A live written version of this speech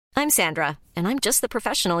I'm Sandra, and I'm just the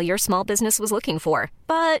professional your small business was looking for.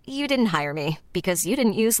 But you didn't hire me because you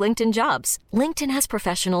didn't use LinkedIn Jobs. LinkedIn has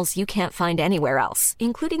professionals you can't find anywhere else,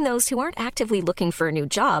 including those who aren't actively looking for a new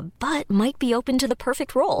job, but might be open to the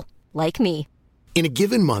perfect role, like me. In a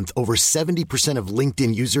given month, over 70% of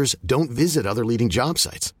LinkedIn users don't visit other leading job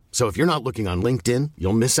sites. So if you're not looking on LinkedIn,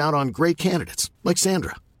 you'll miss out on great candidates like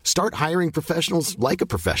Sandra. Start hiring professionals like a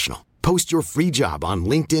professional. Post your free job on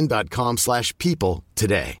linkedin.com/people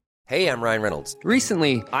today. Hey, I'm Ryan Reynolds.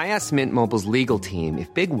 Recently, I asked Mint Mobile's legal team if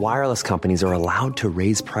big wireless companies are allowed to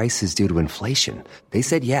raise prices due to inflation. They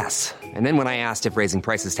said yes. And then when I asked if raising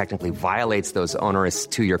prices technically violates those onerous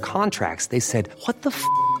two-year contracts, they said, "What the f***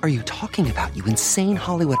 are you talking about, you insane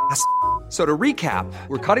Hollywood ass?" So to recap,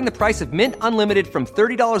 we're cutting the price of Mint Unlimited from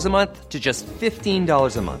 $30 a month to just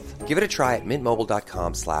 $15 a month. Give it a try at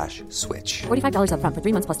mintmobile.com/switch. $45 up front for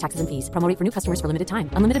 3 months plus taxes and fees. Promo rate for new customers for limited time.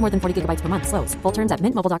 Unlimited more than 40 gigabytes per month. Slows full terms at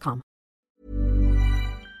mintmobile.com.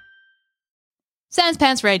 Sans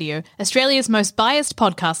Pants Radio, Australia's most biased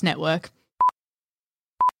podcast network.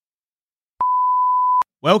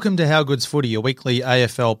 Welcome to How Good's Footy, a weekly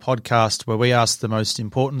AFL podcast where we ask the most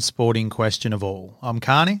important sporting question of all. I'm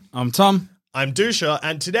Carney. I'm Tom. I'm Dusha,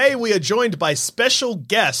 and today we are joined by special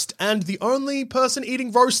guest and the only person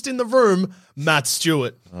eating roast in the room, Matt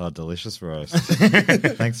Stewart. Oh, delicious roast.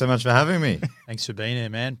 Thanks so much for having me. Thanks for being here,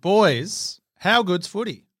 man. Boys, how good's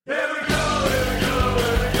footy?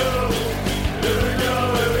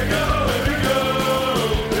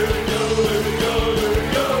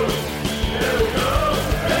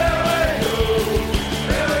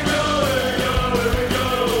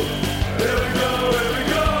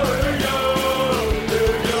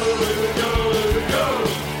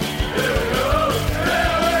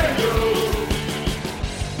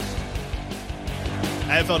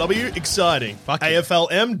 AFLW, exciting. Fuck it.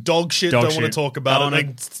 AFLM, dog shit. Dog Don't want shit. to talk about Don't it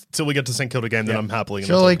wanna- until we get to St Kilda game. Then I'm happily going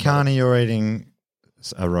to Surely, talk about Carney, you're eating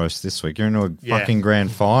a roast this week. You're in a Yeah. fucking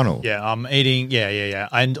grand final. Yeah, I'm eating. Yeah.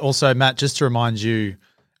 And also, Matt, just to remind you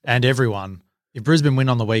and everyone, if Brisbane win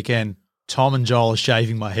on the weekend, Tom and Joel are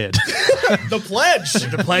shaving my head. it. The pledge.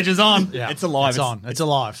 The pledge is on. Yeah, It's alive. It's on. It's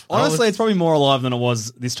alive. Honestly, it's probably more alive than it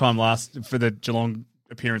was this time for the Geelong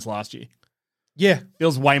appearance last year. Yeah.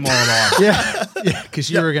 Feels way more alive. Yeah, because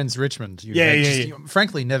you were against Richmond. You Yeah, had yeah, you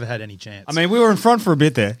frankly, never had any chance. I mean, we were in front for a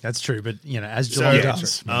bit there. that's true, but as Geelong So,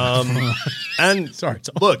 does. And Sorry,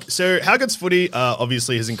 Tom. look, so How Good's Footy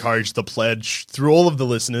obviously has encouraged the pledge through all of the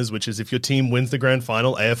listeners, which is if your team wins the grand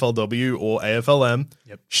final, AFLW or AFLM,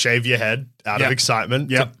 shave your head out of Yep. excitement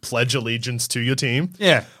to Yep. pledge allegiance to your team.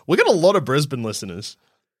 Yeah. We got a lot of Brisbane listeners.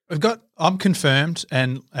 I'm confirmed,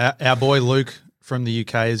 and our boy Luke from the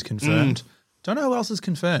UK is confirmed. Don't know who else is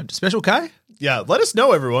confirmed. Special K? Yeah, let us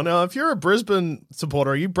know, everyone. If you're a Brisbane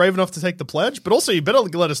supporter, are you brave enough to take the pledge? But also, you better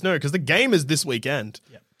let us know because the game is this weekend.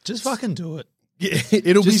 Just fucking do it. Yeah,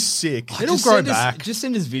 it'll be sick. It'll Just grow send us- back. Just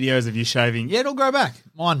send us videos of you shaving. Yeah, it'll grow back.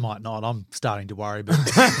 Mine might not. I'm starting to worry, but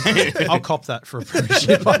I'll cop that for a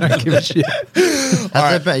premiership. I don't give a shit. How's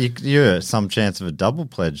that about you some chance of a double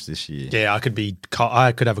pledge this year? Yeah, I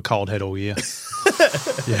could have a cold head all year.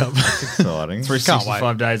 Yeah, Exciting.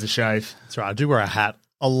 365 days of shave. that's right. I do wear a hat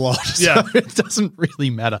a lot, so Yeah. it doesn't really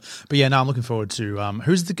matter. But yeah, no, I'm looking forward to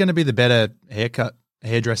who's going to be the better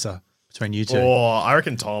hairdresser between you two. Oh, I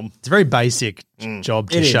reckon Tom. It's a very basic job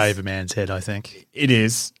to It is. shave a man's head, I think. It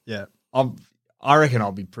is. Yeah. I reckon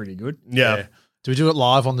I'll be pretty good. Yeah. Do we do it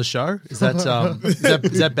live on the show? Is that is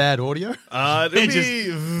that bad audio? It'll be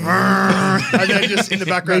and then just in the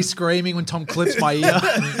Me background, screaming when Tom clips my ear.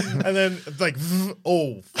 and then it's like,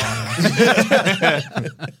 oh, fuck.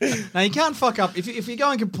 Now, you can't fuck up. If you're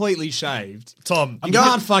going completely shaved, Tom. you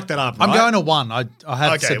can't fuck that up, I'm right? going to one. I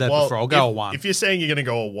have said that before. I'll go a one. If you're saying you're going to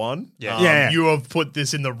go a one, Yeah. you have put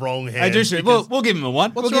this in the wrong hands. Hey, Dusha, because- we'll give him a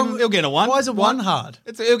one. He'll get a one. Why is it one hard?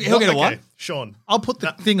 He'll get a Okay, one. Sean. I'll put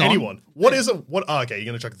the thing on. Anyone. What is a what? Oh, okay, you're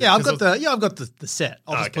going to chuck the Yeah, I've got the set.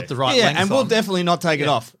 I'll just Okay. put the right Yeah, length and we'll on. definitely not take it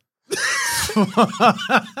off.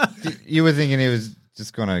 You were thinking he was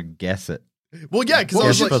just going to guess it. Well, yeah, because What I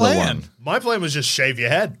was was your like, plan? my plan was just shave your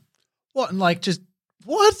head. What, and like just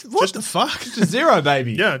what? What Just- the fuck? Just zero,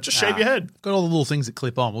 baby. Yeah, just shave your head. Got all the little things that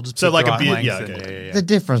clip on. We'll just So pick like the a right beard- length yeah, and- okay. The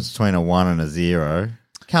difference between a 1 and a 0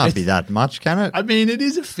 can't be that much, can it? I mean, it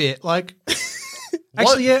is a fit. Like,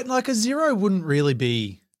 actually, yeah, like a 0 wouldn't really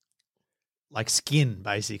be like skin,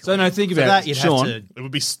 basically. So no, think For about that, it, you'd Sean. have to. It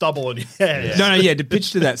would be stubble on your head. No, to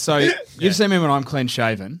pitch to that. So you've seen me when I'm clean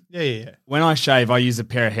shaven. Yeah. When I shave, I use a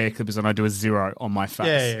pair of hair clippers and I do a 0 on my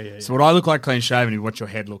face. Yeah. So what I look like clean shaven is what your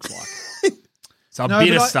head looks like. So a No, bit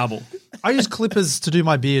but of I- stubble. I use clippers to do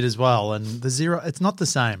my beard as well, and the 0, it's not the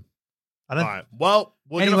same. I don't. All right. Well,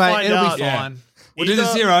 We're Anyway, gonna find it'll out. be fine. We'll do the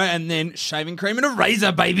Either- 0 and then shaving cream and a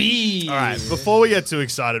razor, baby. All right, before we get too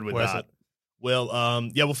excited with Where's that, it?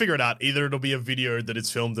 we'll figure it out. Either it'll be a video that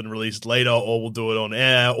is filmed and released later, or we'll do it on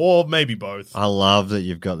air, or maybe both. I love that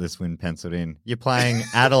you've got this win penciled in. You're playing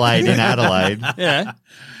Adelaide in Adelaide. Yeah.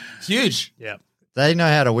 It's huge. Yeah. They know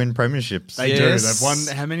how to win premierships. They do. They've won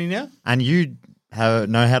how many now? And you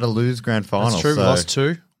know how to lose grand finals. That's true. We so- lost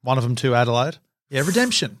 2. One of them to Adelaide. Yeah,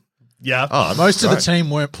 redemption. Yeah. Oh, Most of the great. team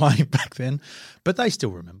weren't playing back then, but they still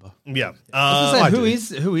remember. Yeah. I who do.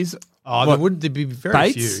 is Oh, there'd be very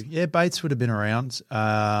Bates? few. Yeah, Bates would have been around.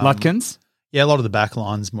 Lutkins? Yeah, a lot of the back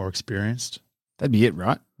line's more experienced. That'd be it,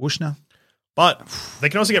 right? Wushner. But they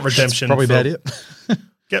can also get redemption. Probably from, about it.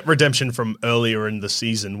 Get redemption from earlier in the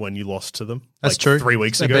season when you lost to them. That's like true. 3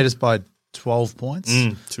 weeks They ago. beat us by 12 points.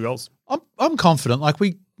 2 goals. I'm confident. Like,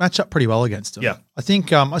 we match up pretty well against them. Yeah. I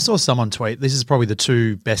think I saw someone tweet, this is probably the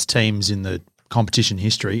 2 best teams in the competition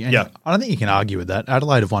history. And Yeah. I don't think you can argue with that.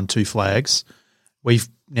 Adelaide have won 2 flags. We've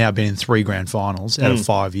now been in 3 grand finals out of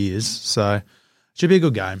 5 years. So it should be a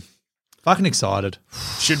good game. Fucking excited.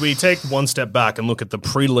 Should we take one step back and look at the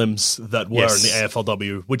prelims that were Yes. in the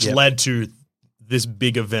AFLW, which Yep. led to this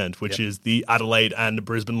big event, which is the Adelaide and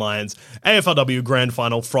Brisbane Lions AFLW Grand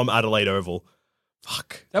Final from Adelaide Oval.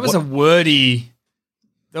 Fuck. That was What- a wordy.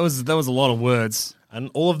 That was a lot of words. and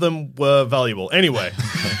all of them were valuable. Anyway,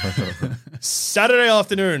 Saturday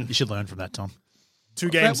afternoon, You should learn from that, Tom. 2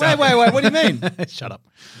 games Wait, happened. what do you mean? Shut up.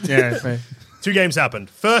 Yeah, fair. 2 games happened.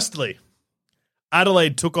 Firstly,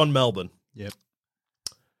 Adelaide took on Melbourne. Yep.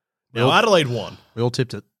 Now, Adelaide won, We all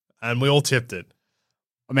tipped it. and we all tipped it.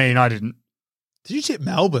 I mean, I didn't. Did you tip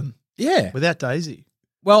Melbourne Yeah. without Daisy?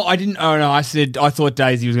 Well, I didn't. Oh no, I thought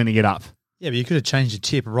Daisy was going to get up. Yeah, but you could have changed your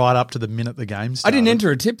tip right up to the minute the game I started. didn't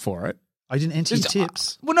enter a tip for it. I didn't enter your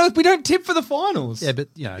tips. Well, no, we don't tip for the finals. Yeah, but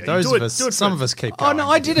you know, you those do of it- us, do it some for- of us keep Oh going. no,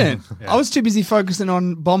 I didn't. Yeah. I was too busy focusing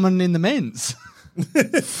on bombing in the men's.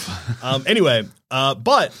 Anyway,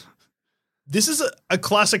 but this is a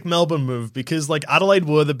classic Melbourne move because like Adelaide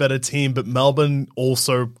were the better team, but Melbourne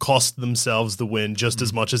also cost themselves the win just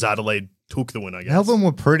as much as Adelaide took the win, I guess. Melbourne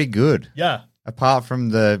were pretty good, Yeah. apart from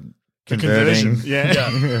the The converting. conversion.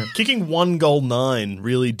 Yeah. Kicking 1-9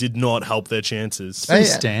 really did not help their chances. Pretty Hey,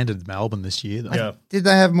 standard Melbourne this year, though. Yeah. Did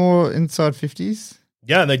they have more inside 50s?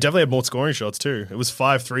 Yeah, and they definitely had more scoring shots too. It was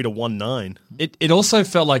 5-3 to 1-9. It also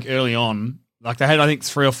felt like early on, like they had I think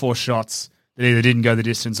 3 or 4 shots that either didn't go the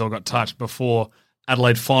distance or got touched before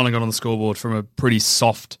Adelaide finally got on the scoreboard from a pretty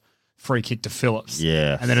soft free kick to Phillips.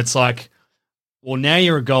 Yeah. And then it's like, well, now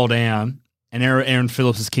you're a goal down, and Erin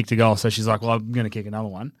Phillips has kicked a goal, so she's like, well, I'm going to kick another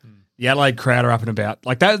one. The Adelaide crowd are up and about.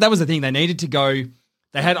 Like that was the thing. They needed to go.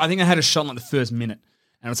 I think they had a shot in like the first minute,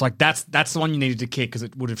 and it's like that's the one you needed to kick because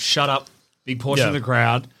it would have shut up big portion of Yeah. the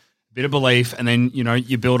crowd, bit of belief, and then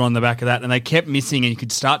you build on the back of that. And they kept missing, and you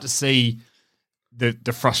could start to see the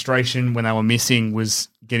frustration when they were missing was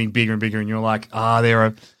getting bigger and bigger. And you're like,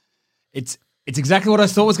 it's exactly what I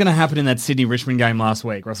thought was going to happen in that Sydney Richmond game last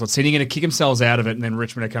week. Where I thought Sydney going to kick themselves out of it, and then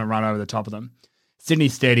Richmond are going to run over the top of them. Sydney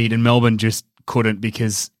steadied, and Melbourne just couldn't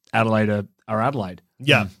because Adelaide are Adelaide.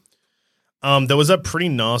 Yeah. There was a pretty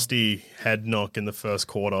nasty head knock in the first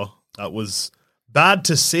quarter. That was bad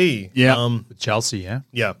to see. Yeah. With Chelsea, yeah.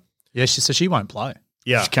 Yeah. Yeah, so she won't play.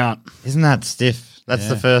 Yeah. She can't. Isn't that stiff? That's Yeah.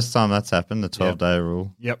 the first time that's happened, the 12-day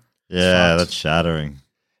rule. Yep. Yeah, that's shattering.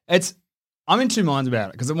 I'm in 2 minds about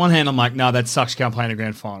it because on one hand I'm like, no, that sucks. She can't play in a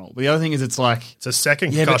grand final. But the other thing is, it's like, It's a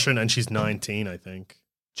second Yeah, but- concussion, and she's 19, I think.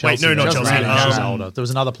 Chelsea, Wait, no, not Chelsea. Chelsea. She's Um, older. There was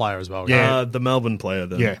another player as well. Yeah. The Melbourne player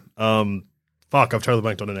then. Yeah. Fuck, I've totally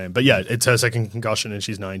blanked on her name. But yeah, it's her second concussion, and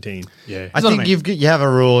she's 19. Yeah. I what I think mean. you have a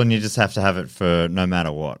rule and you just have to have it for no matter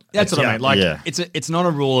what. that's what I yeah, mean. Like, yeah. it's not a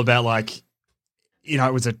rule about like,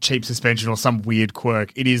 it was a cheap suspension or some weird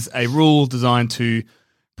quirk. It is a rule designed to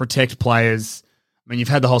protect players. I mean, you've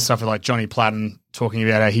had the whole stuff with like Johnny Platten talking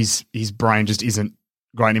about how his brain just isn't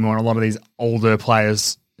great anymore. And a lot of these older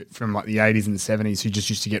players from like the 80s and the 70s who just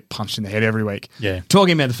used to get punched in the head every week. Yeah.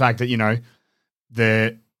 Talking about the fact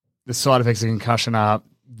that, the side effects of concussion are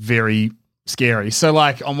very scary. So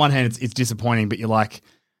like on one hand it's disappointing, but you're like,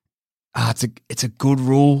 it's a good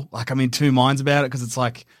rule. Like I'm in 2 minds about it because it's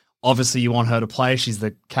like obviously you want her to play. She's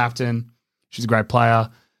the captain. She's a great player.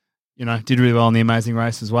 Did really well in the Amazing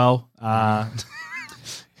Race as well.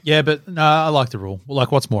 Yeah, but no, I like the rule. Well,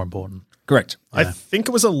 like, what's more important? Correct. I think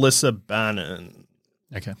it was Alyssa Bannon.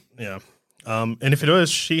 Okay. Yeah. And if it was,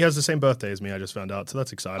 she has the same birthday as me, I just found out. So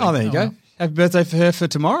that's exciting. Oh, there you go. Happy birthday for her for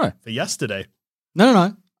tomorrow. For yesterday.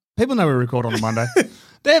 No. People know we record on a Monday.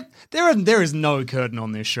 There is no curtain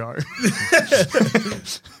on this show.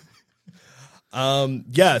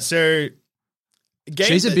 Yeah, so game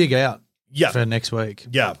She's a big out Yeah. for next week.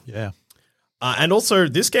 Yeah. Yeah. And also,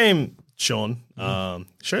 this game, Sean,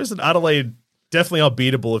 shows that Adelaide definitely are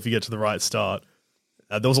beatable if you get to the right start.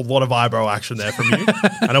 There was a lot of eyebrow action there from you,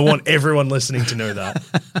 and I want everyone listening to know that.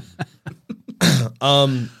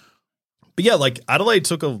 But yeah, like Adelaide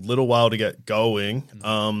took a little while to get going,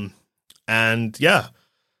 and yeah,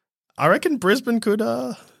 I reckon Brisbane could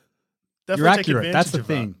definitely You're take accurate. advantage That's the of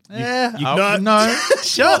thing. Yeah. No.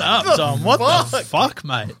 Shut up, Tom. What the fuck,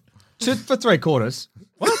 mate? For 3 quarters.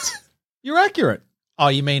 What? You're accurate. Oh,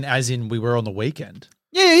 you mean as in we were on the weekend?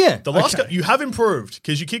 Yeah. The last you have improved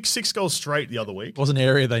because you kicked 6 goals straight the other week. It was an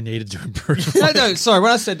area they needed to improve. No, sorry.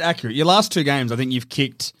 When I said accurate, your last 2 games, I think you've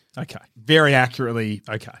kicked Okay. very accurately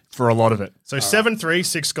Okay. for a lot of it. So 7-3,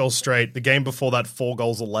 6 goals straight. The game before that, 4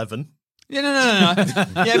 goals 11, Yeah, no.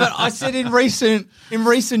 Yeah, but I said in recent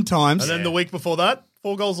times. and then the week before that,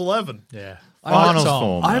 4 goals 11. Yeah. Finals Tom.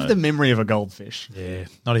 form. I have mate. the memory of a goldfish. Yeah.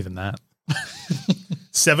 Not even that.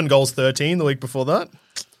 7 goals 13 the week before that.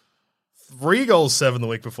 3 goals 7 the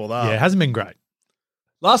week before that. Yeah, it hasn't been great.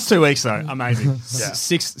 Last 2 weeks though, amazing. Yeah.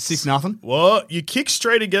 6 nothing. Well, you kick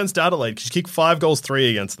straight against Adelaide because you kick 5 goals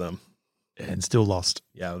 3 against them. And still lost.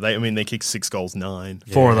 Yeah, they kicked 6 goals 9.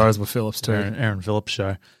 4 of those were Phillips too. Aaron Phillips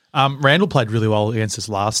show. Randall played really well against us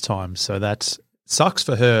last time, so that sucks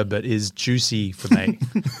for her, but is juicy for me.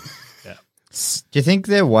 Do you think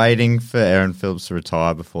they're waiting for Aaron Phillips to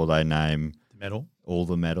retire before they name Medal, all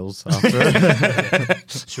the medals after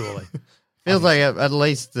it? surely. Feels like at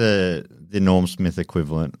least the Norm Smith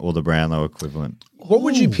equivalent or the Brownlow equivalent. What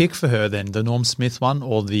would you pick for her then? The Norm Smith one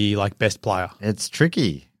or the best player? It's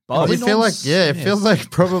tricky. Both. I feel like it Yeah. feels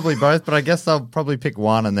like probably both, but I guess they'll probably pick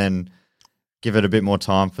one and then give it a bit more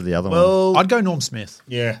time for the other one. Well, I'd go Norm Smith.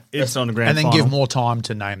 Yeah, best on the grand And then final. give more time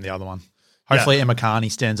to name the other one. Hopefully Emma Carney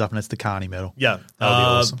stands up and it's the Carney medal. yeah. That would be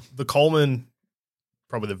awesome. The Coleman,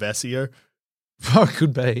 probably the Vesio. Oh, it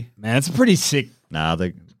could be. Man, it's a pretty sick. Nah,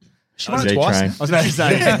 the She won it twice. G-Train. I was about to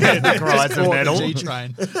say Nick Ryder medal. The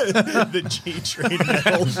G-Train. The G-Train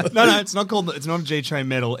medal. No, it's not called. It's not a G-Train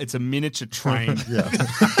medal. It's a miniature train.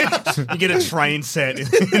 You get a train set in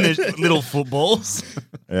the little footballs.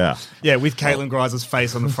 Yeah. Yeah, with Caitlin Greiser's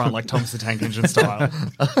face on the front, like Thomas the Tank Engine style.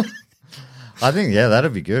 I think,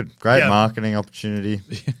 that'd be good. Great Yeah. marketing opportunity.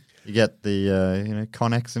 You get the,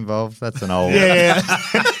 Connex involved. That's an old, Yeah.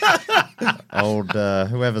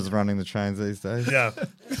 whoever's running the trains these days. Yeah.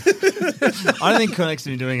 I don't think Connex has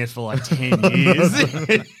been doing it for like 10 years.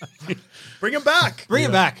 Bring him back. Bring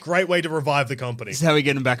it back. Great way to revive the company. This is how we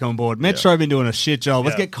get him back on board. Metro have been doing a shit job.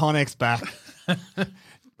 Let's Yeah. get Connex back.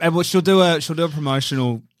 And well, she'll do a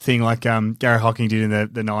promotional thing like Gary Hocking did in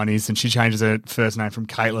the 90s, and she changes her first name from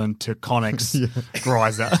Caitlin to Connex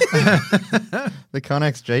Greiser. The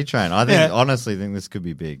Connex G-Train. I honestly think this could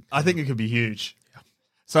be big. I think it could be huge.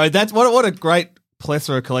 So that's what a great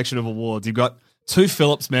plethora collection of awards. You've got 2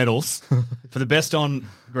 Phillips medals for the best on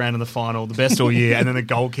ground in the final, the best all year, and then the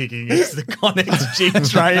goal kicking is the Connex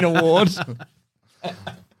G-Train Award.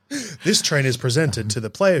 This train is presented to the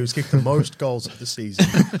player who's kicked the most goals of the season.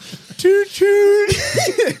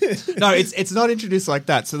 No, it's not introduced like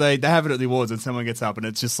that. So they have it at the awards, and someone gets up, and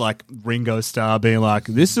it's just like Ringo Starr being like,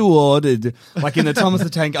 "This award," like in the Thomas the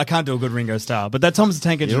Tank. I can't do a good Ringo Starr, but that Thomas the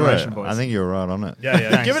Tank generation voice. I think you're right on it. Yeah.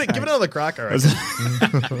 Thanks, give it thanks. another crack, I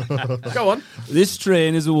reckon. Go on. This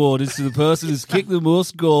train is awarded to the person who's kicked the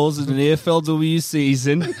most goals in an AFLW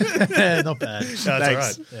season. Not bad. That's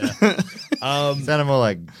Thanks. all right. Sounded more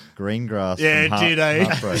like green grass. Yeah, from it did, eh?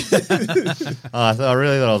 Heartbreak. I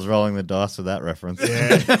really thought I was rolling the dice with that reference.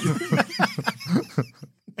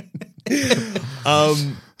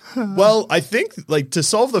 Well, I think to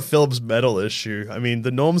solve the Phillips medal issue, I mean,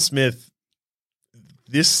 the Norm Smith,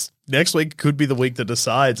 this next week could be the week that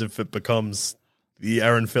decides if it becomes the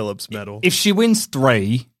Aaron Phillips medal. If she wins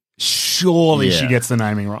 3, surely Yeah. she gets the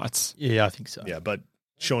naming rights. Yeah, I think so. Yeah, but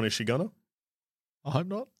Sean, is she gonna? I hope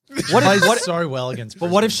not. What Plays if, so well against but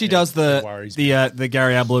what if she does it worries me. the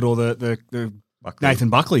Gary Ablett or the Nathan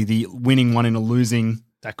Buckley, the winning one in a losing?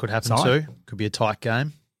 That could happen Side. too. Could be a tight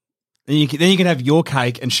game. Then you can have your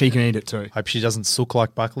cake and she can eat it too. Hope she doesn't sook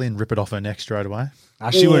like Buckley and rip it off her neck straight away.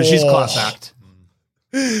 She wouldn't. She's class act.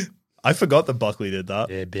 I forgot that Buckley did that.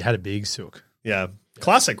 Yeah, had a big sook. Yeah.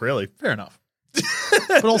 Classic, really. Fair enough.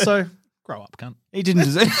 But also, grow up, cunt. He didn't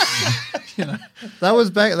deserve. That was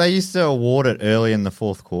back. They used to award it early in the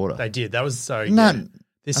fourth quarter. They did. That was so Isn't that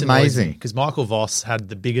This amazing? because Michael Voss had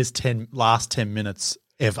the biggest last 10 minutes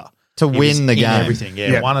ever. To He win was the in game. Everything. Yeah,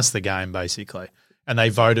 Yeah. won us the game basically. And they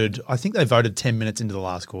voted, I think they voted 10 minutes into the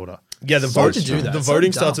last quarter. Yeah, the Why vote would you do that? The It's so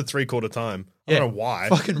voting dumb. starts at 3/4 time. I don't know why.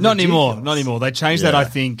 Fucking Not anymore. ridiculous. Not anymore. They changed that, I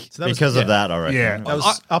think. So that was- Because yeah. of that, I reckon. Yeah. That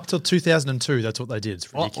was up till 2002. That's what they did.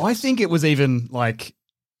 It's ridiculous. I think it was even like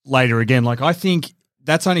later again. Like I think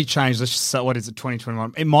that's only changed. Let's just say, what is it,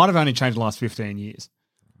 2021? It might have only changed the last 15 years.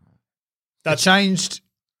 That changed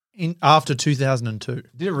in after 2002.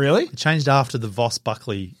 Did it really? It changed after the Voss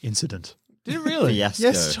Buckley incident. Did it really? Fiasco.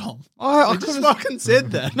 Yes, Tom. I just fucking said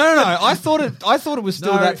that. No. I thought it was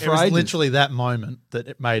still No, that it for was ages. literally that moment that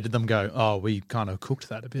it made them go, "Oh, we kind of cooked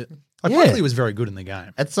that a bit." Like, Yeah. Buckley was very good in the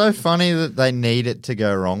game. It's so funny that they need it to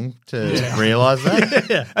go wrong to realise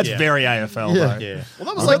that. That's very AFL, Yeah. though. Yeah. Well,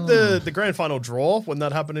 that was like the grand final draw when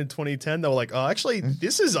that happened in 2010. They were like, oh, actually,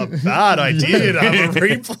 this is a bad idea to have a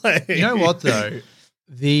replay. You know what though?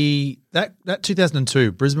 That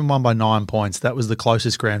 2002 Brisbane won by 9 points. That was the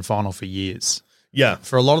closest grand final for years. Yeah.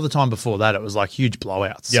 For a lot of the time before that, it was like huge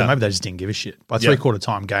blowouts. So Yeah. maybe they just didn't give a shit. By Yeah. 3/4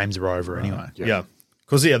 time, games are over anyway. Yeah.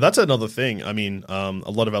 Because, that's another thing. I mean,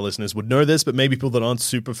 a lot of our listeners would know this, but maybe people that aren't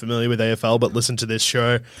super familiar with AFL but listen to this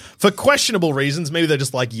show for questionable reasons, maybe they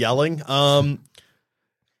just like yelling.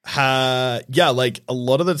 Like a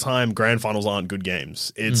lot of the time, grand finals aren't good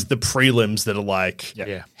games. It's the prelims that are like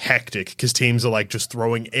hectic because teams are like just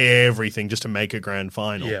throwing everything just to make a grand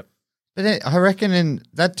final. Yeah. But I reckon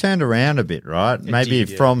that turned around a bit, right? Maybe did,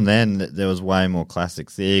 yeah. from then there was way more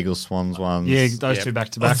classics. The Eagles, Swans ones. Yeah, those two back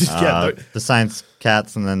to back. The Saints,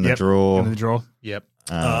 Cats, and then the draw. And the draw. Yep.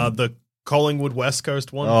 The Collingwood West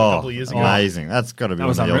Coast one a Oh, couple of years ago. amazing. That's got to be That one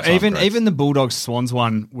was of the unreal. all-time greats. Even the Bulldogs Swans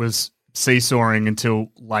one was seesawing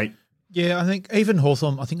until late. Yeah, I think even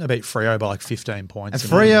Hawthorn, I think they beat Freo by like 15 points.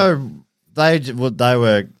 And Freo, they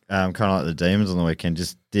were kind of like the Demons on the weekend,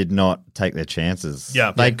 just did not take their chances.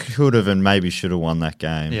 Yeah. They could have and maybe should have won that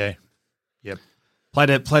game. Yeah. Yep. Played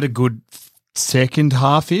a good second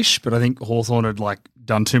half-ish, but I think Hawthorn had like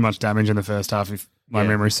done too much damage in the first half, if my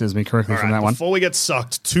memory serves me correctly All from right, that one. before we get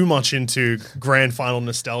sucked too much into grand final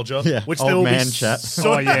nostalgia, Yeah, which old there will man be chat.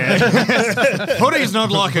 so Footy's not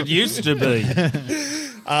like it used to be.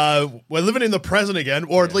 we're living in the present again,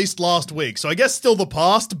 or at least last week. So I guess still the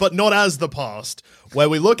past, but not as the past, where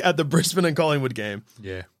we look at the Brisbane and Collingwood game.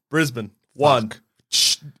 Yeah. Brisbane won.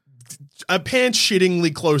 A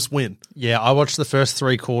pants-shittingly close win. Yeah, I watched the first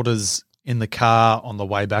 3 quarters in the car on the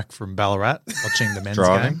way back from Ballarat, watching the men's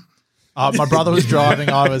Driving? game. My brother was driving.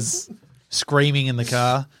 I was screaming in the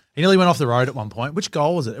car. He nearly went off the road at one point. Which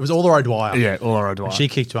goal was it? It was All the Road Dwyer. Yeah, all right, And she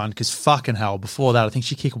kicked one because fucking hell, before that, I think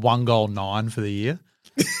she kicked 1 goal 9 for the year.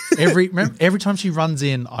 Every time she runs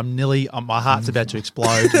in, my heart's about to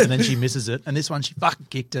explode, and then she misses it. And this one, she fucking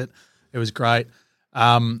kicked it. It was great.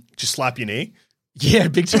 Just slap your knee. Yeah,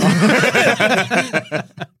 big time.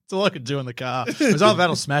 That's all I could do in the car. It was either that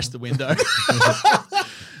or smash the window.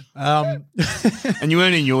 And you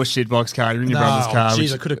weren't in your shitbox car, you were in your brother's car. Jeez,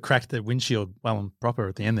 which- I could have cracked the windshield well and proper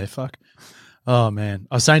at the end there. Fuck. Oh, man.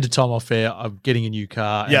 I was saying to Tom off air, I'm getting a new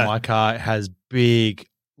car, and my car has big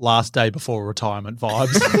last day before retirement vibes.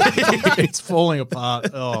 It's falling apart.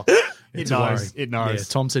 Oh, It it's a knows. worry. It knows. Yeah,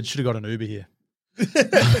 Tom said, should have got an Uber here.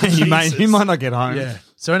 you might not get home. Yeah.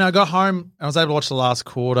 So when I got home, and I was able to watch the last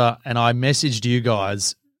quarter, and I messaged you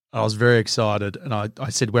guys. I was very excited, and I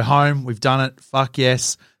said, we're home. We've done it. Fuck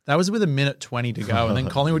yes. That was with 1:20 to go, and then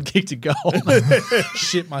Collingwood kicked a goal.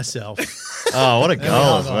 Shit myself. Oh, what a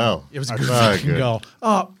goal as well. It was a good So fucking good. goal.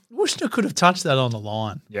 Oh, Worcester could have touched that on the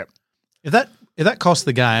line. Yep. If that cost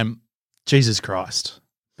the game, Jesus Christ.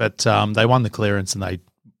 But they won the clearance, and they,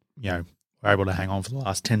 were able to hang on for the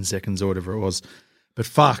last 10 seconds or whatever it was. But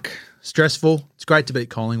fuck, stressful. It's great to beat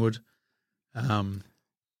Collingwood.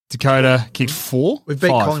 Dakota kicked 4. We've beat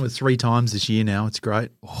 5. Collingwood 3 times this year now. It's great.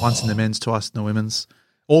 Once in the men's, twice in the women's.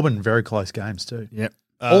 Auburn, very close games too. Yep.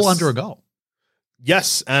 All under a goal.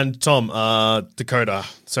 Yes, and Tom, Dakota.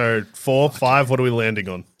 So 4, 5, what are we landing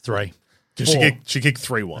on? 3. She kicked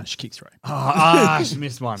 3-1. She kicked 3. She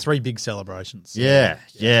missed one. 3 big celebrations. Yeah,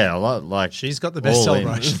 a lot like She's got the best all in.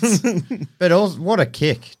 celebrations. But also, what a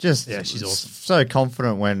kick! Just she's awesome. So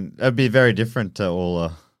confident when it'd be very different to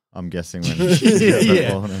Orla. I'm guessing when she's got that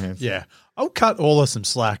ball in her hands. Yeah. I'll cut Orla some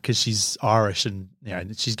slack because she's Irish and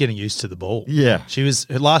she's getting used to the ball. Yeah.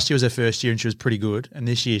 Last year was her first year and she was pretty good, and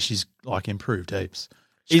this year she's like improved heaps.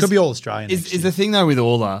 She could be all Australian. Is the thing though with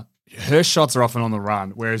Orla, her shots are often on the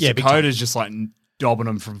run, whereas Yeah, big time. Dakota's just like dobbing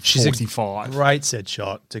them from She's 45. a great set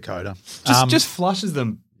shot, Dakota. Just flushes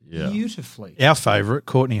them Yeah. beautifully. Our favourite,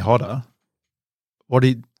 Courtney Hodder. What do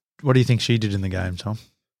you think she did in the game, Tom?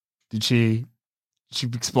 Did she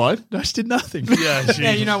explode? No, she did nothing.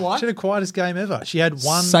 Yeah, you know what? She had the quietest game ever. She had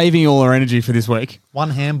Saving all her energy for this week.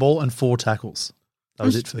 one handball and 4 tackles. That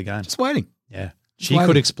was it for the game. Just waiting. Yeah. She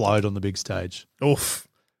could explode on the big stage. Oof.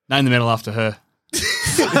 Name the medal after her.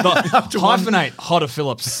 Hyphenate Hodder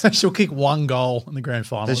Phillips. She'll kick one goal in the grand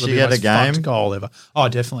final. Does It'll she be the get a most game? fucked goal ever. Oh,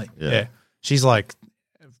 definitely. Yeah. She's like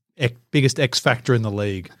biggest X factor in the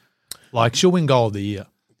league. Like she'll win goal of the year.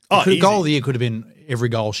 Easy. Goal of the year could have been every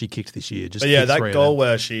goal she kicked this year. Just But yeah, kicked three that of goal them.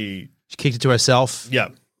 where she She kicked it to herself. Yeah.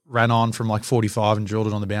 Ran on from like 45 and drilled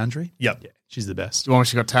it on the boundary. Yep. Yeah, she's the best. The one where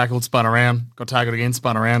she got tackled, spun around, got tackled again,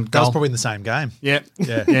 spun around. That was Goal. probably in the same game. Yeah.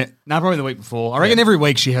 Yeah. Yeah. No, probably the week before. I reckon every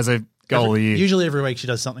week she has a goal of the year. Usually every week she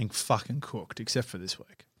does something fucking cooked, except for this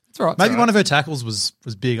week. That's all right. Maybe one of her tackles was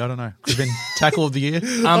big. I don't know. Could have been tackle of the year.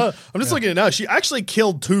 I'm just looking at it now. She actually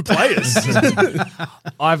killed 2 players.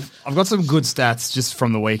 I've got some good stats just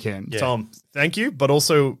from the weekend. Tom, thank you. But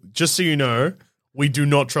also, just so you know, we do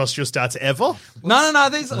not trust your stats ever. No.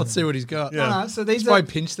 These Let's see what he's got. No, so these He's are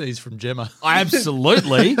probably pinched these from Gemma. I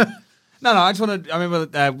absolutely. No. I just wanted. I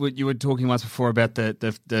remember you were talking once before about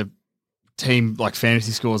the team like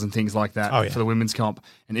fantasy scores and things like that for the women's comp,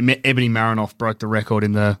 and Ebony Marinoff broke the record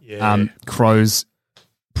in the Crows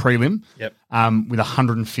prelim. Yep. With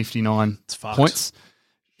 159 fucked. points.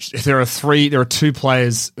 There are 2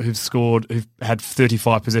 players who've had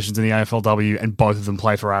 35 possessions in the AFLW, and both of them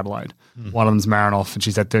play for Adelaide. One of them's Marinoff, and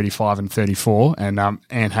she's had 35 and 34, and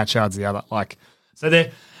Anne Hatchard's the other. Like, so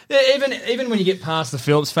they're even when you get past the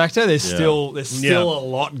Phillips factor, there's still a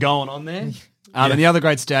lot going on there. And the other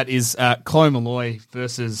great stat is Chloe Malloy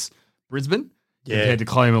versus Brisbane compared to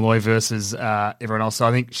Chloe Malloy versus everyone else. So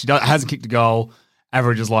I think she hasn't kicked a goal,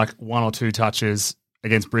 averages like 1 or 2 touches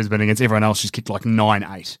against Brisbane. Against everyone else, she's kicked like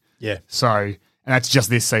 9-8. Yeah. So, and that's just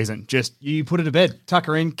this season. Just you put her to bed, tuck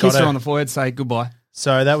her in, kiss her on the forehead, say goodbye.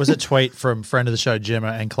 So that was a tweet from friend of the show,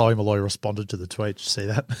 Gemma, and Chloe Malloy responded to the tweet. Did you see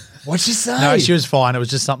that? What'd she say? No, she was fine. It was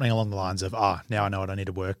just something along the lines of, now I know what I need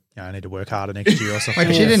to work. I need to work harder next year or something.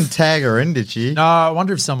 Wait, she didn't tag her in, did she? No, I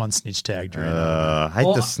wonder if someone snitch tagged her in. I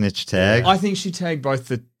hate the snitch tag. I think she tagged both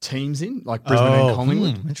the teams in, like Brisbane and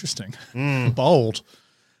Collingwood. Interesting. Bold.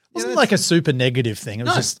 It wasn't like a super negative thing. It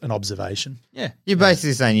was just an observation. Yeah. You're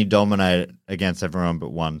basically saying you dominate against everyone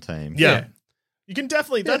but one team. Yeah. You can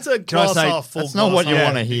definitely, that's a glass say- half full. That's not what you glass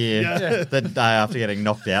want to half. hear the day after getting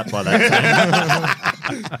knocked out by that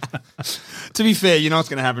team. To be fair, you know what's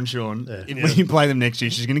going to happen, Sean. When you play them next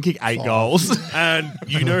year, she's going to kick 8 goals. And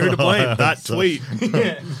you know who to blame. That tweet.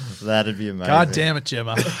 That'd be amazing. God damn it,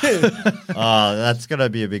 Gemma. Oh, that's going to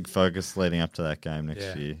be a big focus leading up to that game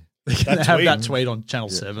next year. That have that tweet on Channel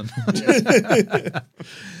 7.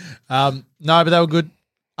 No, but they were good.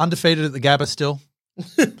 Undefeated at the Gabba still.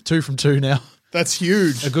 2 from 2 now. That's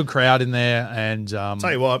huge. A good crowd in there, and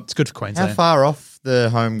Tell you what. it's good for How Queensland. far off the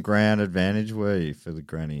home ground advantage were you for the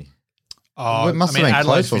granny? Oh, It must I mean, have been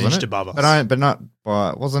Adelaide close, wasn't finished it? above us. But not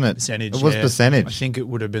by, wasn't it? Percentage, It was yeah. percentage. I think it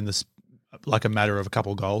would have been like a matter of a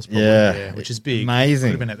couple of goals, probably, Yeah. which is big.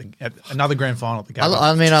 Amazing. Could have been at another grand final at the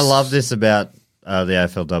Gabba. I love this about the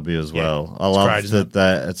AFLW as well. I love great, isn't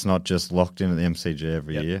that it's not just locked in at the MCG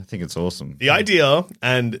every year. I think it's awesome. The idea,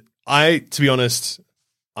 and to be honest,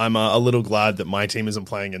 I'm a little glad that my team isn't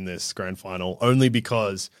playing in this grand final, only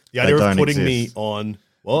because the idea of don't putting me exist. on.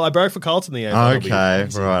 Well, I broke for Carlton the AFLW.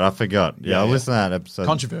 Okay, right. I forgot. Yeah, I listened to that episode.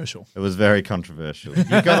 Controversial. It was very controversial. You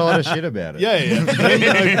got a lot of shit about it.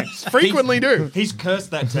 Yeah. Frequently do. He's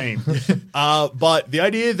cursed that team. But the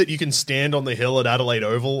idea that you can stand on the hill at Adelaide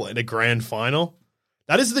Oval in a grand final,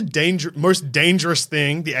 that is the most dangerous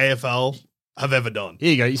thing the AFL have ever done.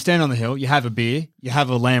 Here you go. You stand on the hill, you have a beer, you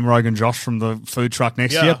have a lamb Rogan Josh from the food truck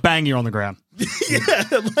next to you, bang, you're on the ground.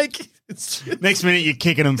 It's Next minute, you're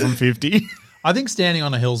kicking them from 50. I think standing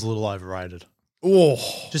on a hill's a little overrated. oh,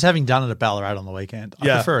 Just having done it at Ballarat on the weekend, I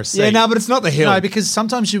Yeah. prefer a seat. Yeah, no, but it's not the hill. No, because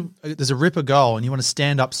sometimes there's a ripper goal and you want to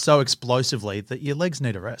stand up so explosively that your legs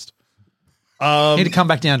need a rest. You need to come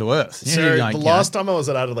back down to earth. You so need to, the like, last time I was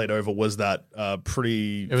at Adelaide Oval was that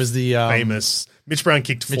pretty it was the famous Mitch Brown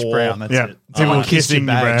kicked Mitch 4. Brown. That's Yeah. it. People Someone kissed kissing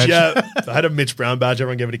your your badge. badge. Yeah, I had a Mitch Brown badge.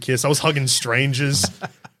 Everyone gave it a kiss. I was hugging strangers.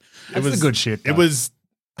 That's the good shit, It though. was,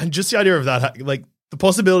 and just the idea of that, like the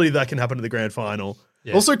possibility that can happen to the grand final.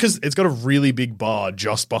 Yeah. Also, because it's got a really big bar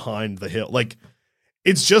just behind the hill. Like,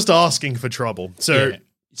 it's just asking for trouble. So, Yeah.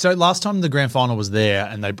 So last time the grand final was there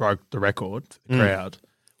and they broke the record for the crowd,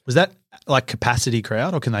 was that like capacity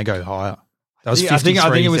crowd or can they go higher? That was I think it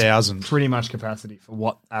was 53,000. pretty much capacity for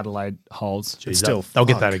what Adelaide holds. Jeez, still, they'll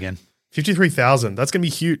get fuck. that again. 53,000. That's going to be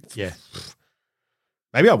huge. Yeah.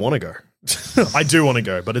 Maybe I want to go. I do want to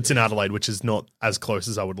go, but it's in Adelaide, which is not as close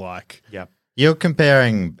as I would like. Yeah. You're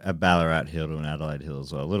comparing a Ballarat hill to an Adelaide hill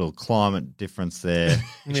as well. A little climate difference there.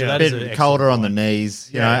 Yeah, a that is bit an colder excellent on the point. knees.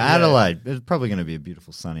 You know, Yeah, yeah. Adelaide, it's probably going to be a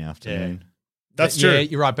beautiful sunny afternoon. That's true. Yeah,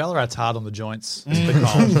 you're right. Ballarat's hard on the joints. It's the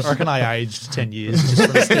cold. I reckon I aged 10 years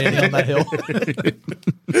just from standing on that hill.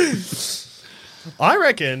 I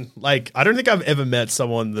reckon, like, I don't think I've ever met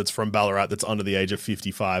someone that's from Ballarat that's under the age of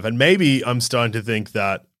 55. And maybe I'm starting to think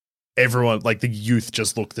that everyone, like the youth,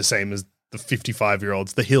 just look the same as the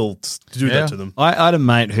 55-year-olds. The hills do that to them. I had a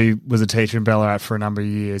mate who was a teacher in Ballarat for a number of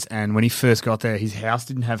years, and when he first got there, his house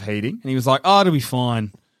didn't have heating, and he was like, "Oh, it'll be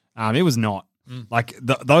fine." It was not. Like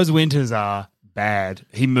those winters are bad.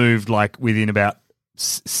 He moved like within about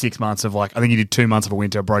 6 months of like, I think he did 2 months of a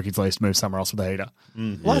winter, broke his lease, moved somewhere else with a heater.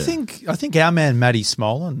 Well, I think our man Matty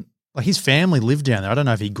Smolin, like his family lived down there. I don't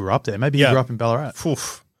know if he grew up there. Maybe he grew up in Ballarat.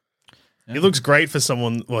 Oof. He looks great for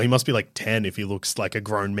someone. Well, he must be like 10 if he looks like a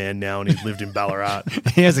grown man now and he's lived in Ballarat.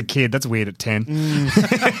 He has a kid. That's weird at 10.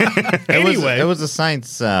 Anyway. It was the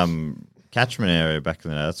Saints catchment area back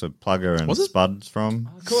in the day. That's where Plugger and Spud's from.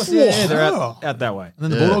 Of course, yeah, they're out that way. And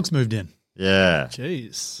then the Bulldogs moved in. Yeah.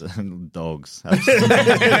 Jeez. Dogs.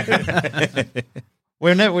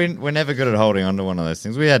 We're never good at holding on to one of those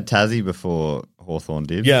things. We had Tassie before Hawthorn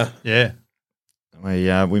did. Yeah. Yeah.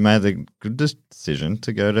 We made the good decision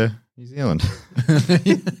to go to New Zealand,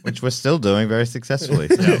 which we're still doing very successfully.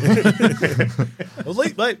 At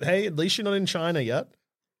least you're not in China yet.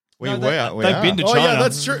 They've been to China. Oh, yeah,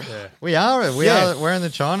 that's true. Yeah. We are. We're in the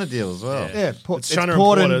China deal as well. Yeah, It's China and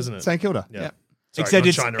Port, isn't it? St Kilda. Yeah. Yeah. Sorry, Except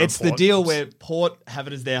not China and it's the Port. deal Oops. where Port have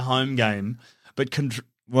it as their home game, but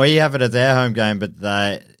We have it as their home game, but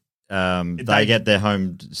they get their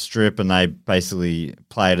home strip and they basically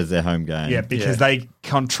play it as their home game. because they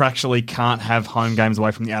contractually can't have home games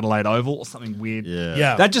away from the Adelaide Oval or something weird.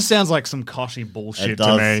 Yeah. That just sounds like some coshy bullshit It to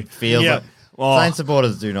does me. feel Yeah. like Oh. Saints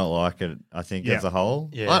supporters do not like it, I think, as a whole.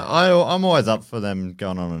 Yeah. I'm always up for them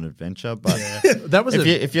going on an adventure, but That was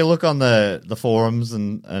if you look on the forums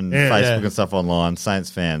and Facebook Yeah. and stuff online,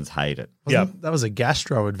 Saints fans hate it. that was a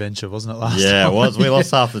gastro adventure, wasn't it, last Yeah, time? it was. We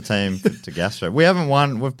lost half the team to Gastro. We haven't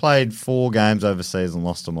won. We've played 4 games overseas and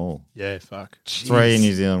lost them all. Yeah, fuck. 3 in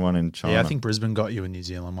New Zealand, 1 in China. Yeah, I think Brisbane got you in New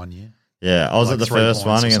Zealand one year. Yeah, I was like at the 3 first points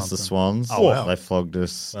one or against the something. Swans. Oh, wow. They flogged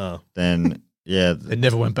us. Oh. Then, yeah, It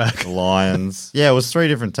never went back. the Lions. Yeah, it was 3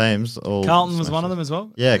 different teams. All Carlton was smashed one of it. them as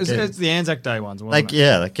well? Yeah, It's the Anzac Day ones, They wasn't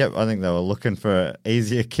it? they kept. I think they were looking for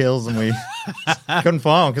easier kills, and we couldn't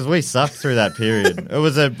find one because we sucked through that period. It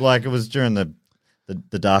was during the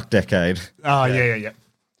dark decade. Oh, yeah.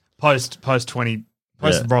 Post Ross Lyon.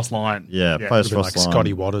 Yeah, post Like Ross Lyon.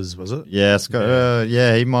 Scotty Waters, was it? Yeah, Scott.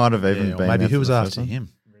 Yeah, he might have even Yeah, or been. maybe there who for was the after first one. him?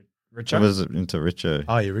 Richo? It was into Richo.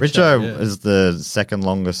 Oh, yeah, Richo, Richo yeah. is the second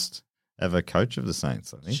longest ever coach of the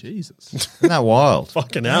Saints, I think. Jesus. Isn't that wild?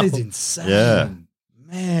 Fucking That hell. is insane. Yeah.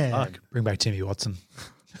 Man. Fuck. Bring back Timmy Watson.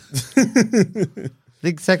 I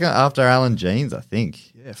think second after Alan Jeans, I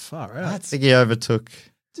think. Yeah, far out. I think he overtook.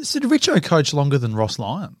 Did Richo coach longer than Ross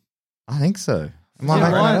Lyon? I think so. Am I Yeah,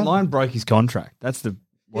 making that Lyon, up? Lyon broke his contract. That's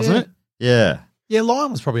wasn't it? Yeah. Yeah,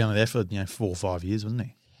 Lyon was probably only there for 4 or 5 years, wasn't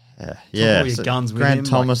he? Yeah. Took Yeah. all your So guns with Grant him,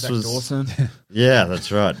 Thomas like Zach was. Dawson. Yeah,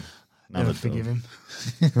 that's right. Never Another forgive dog.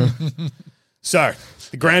 him. So,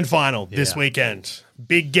 the grand final this weekend.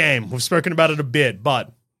 Big game. We've spoken about it a bit,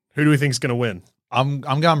 but who do we think is going to win? I'm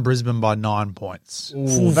going Brisbane by 9 points.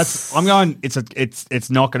 Ooh, I'm going. It's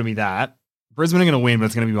not going to be that. Brisbane are going to win, but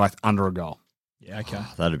it's going to be like under a goal. Yeah, okay.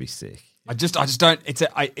 That'd be sick. I just don't.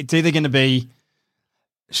 It's either going to be.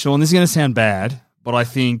 Sean, this is going to sound bad, but I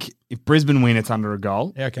think if Brisbane win, it's under a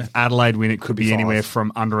goal. Yeah, okay. If Adelaide win, it could be 5. anywhere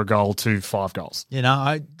from under a goal to 5 goals. You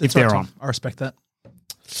know, If they're on. I respect that.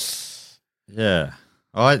 Yeah.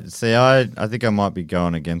 I think I might be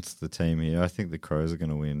going against the team here. I think the Crows are going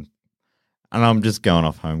to win. And I'm just going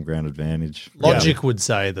off home ground advantage. Logic would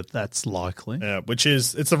say that that's likely. Yeah,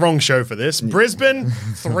 it's the wrong show for this. Brisbane,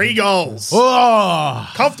 3 goals. Oh!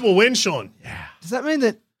 Comfortable win, Sean. Does that mean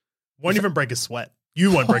that Won't even break a sweat.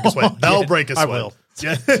 You won't break a sweat. They'll break a I sweat. will.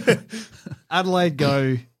 Yeah. Adelaide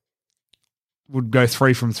would go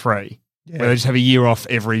 3 from 3, where they just have a year off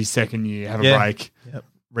every second year, have a break,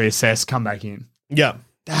 reassess, come back in. Yeah.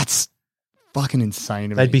 That's fucking insane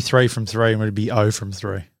to me. They'd be 3 from 3 and we'd be 0 from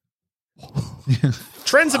 3.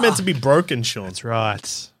 Trends are meant to be broken, Sean. That's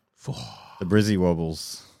right. The Brizzy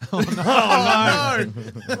Wobbles. Edit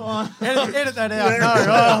that out. No.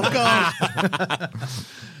 Oh, God.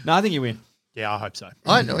 No, I think you win. Yeah, I hope so.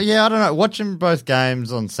 I don't know. Watching both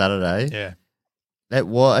games on Saturday, Yeah.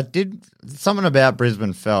 it did something about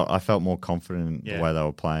Brisbane I felt more confident in the way they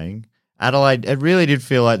were playing. Adelaide, it really did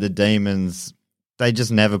feel like the Demons, they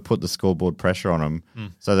just never put the scoreboard pressure on them.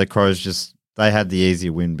 So the Crows they had the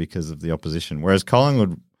easier win because of the opposition. Whereas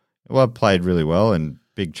Collingwood, played really well in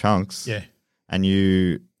big chunks. Yeah. And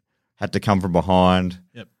you had to come from behind.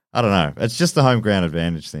 Yep. I don't know. It's just the home ground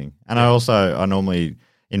advantage thing. And I normally,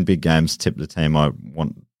 in big games, tip the team I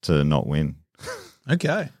want to not win.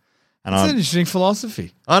 Okay. And That's an interesting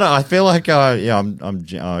philosophy. I don't. I feel like I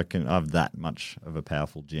have that much of a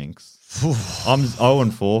powerful jinx. I'm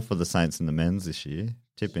 0-4 for the Saints and the men's this year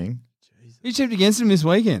tipping. You tipped against him this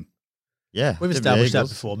weekend. Yeah, We've tipped the established that Eagles.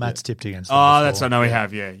 before. Matt's tipped against them Oh, before. that's I know we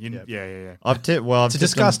have. Yeah, yeah. I've tipped. Well, It's a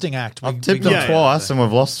disgusting act. I've tipped them Yeah, twice, and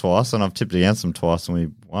we've lost twice, and I've tipped against them twice, and we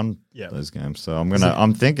won those games. So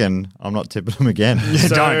I'm thinking I'm not tipping them again.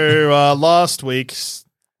 So last week's,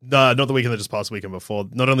 not the weekend that just passed, weekend before.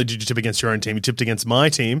 Not only did you tip against your own team, you tipped against my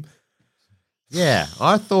team. Yeah,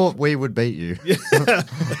 I thought we would beat you.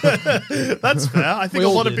 That's fair. I think We a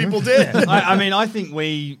all lot of did. people did. I mean, I think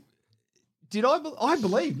we did. I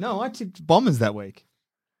believe. No, I tipped Bombers that week.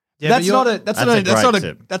 Yeah, that's but not your- a. That's That's not a a. That's great not a.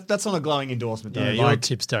 tip. That's not a glowing endorsement. Though. Yeah, your Like,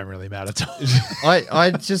 tips don't really matter. Tom.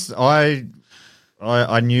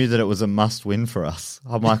 I knew that it was a must win for us.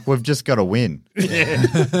 I'm like, we've just got to win.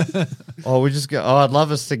 I'd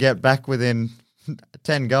love us to get back within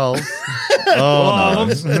 10 goals. No.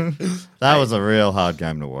 That was a real hard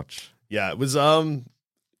game to watch. Yeah, it was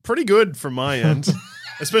pretty good from my end.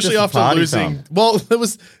 Especially Just a after party losing. time. Well, there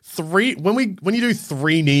was 3 when you do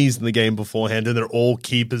 3 knees in the game beforehand and they're all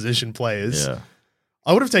key position players. Yeah.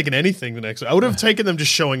 I would have taken anything the next. I would have taken them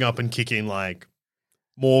just showing up and kicking like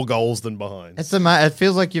more goals than behind. It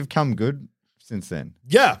feels like you've come good since then.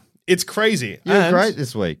 Yeah, it's crazy. You were And- great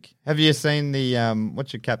this week. Have you seen the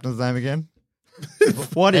what's your captain's name again?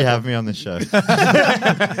 Why do you have me on this show?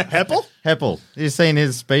 Heppel? Heppel. You seen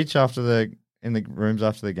his speech in the rooms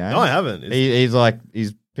after the game? No, I haven't.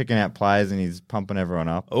 He's picking out players and he's pumping everyone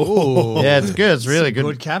up. Oh, Yeah, it's good. It's really Some good.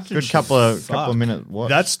 good captainship. Good couple of minute watch.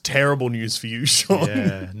 that's terrible news for you, Sean.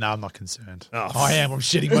 Yeah, no, I'm not concerned. Oh. I am. I'm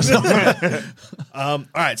shitting myself. All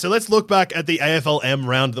right, so let's look back at the AFLM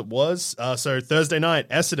round that was. So Thursday night,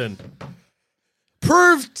 Essendon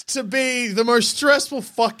proved to be the most stressful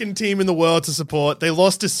fucking team in the world to support. They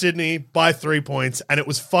lost to Sydney by 3 points, and it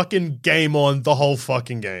was fucking game on the whole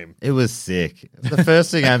fucking game. It was sick. The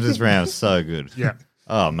first 2 games this round was so good. Yeah.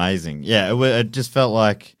 Oh, amazing. Yeah, it just felt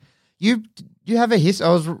like you have a history.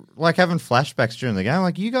 I was like having flashbacks during the game.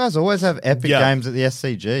 Like, you guys always have epic Yeah. games at the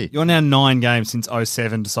SCG. You're now 9 games since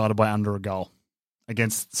 07 decided by under a goal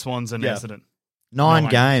against Swans and Yeah. Essendon. 9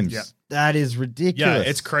 9, games. yeah. That is ridiculous. Yeah,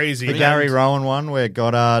 it's crazy. The And- Gary Rowan one where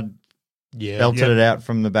Goddard Yeah. belted it out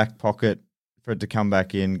from the back pocket for it to come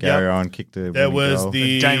back in. Gary Rowan kicked the There winning was goal.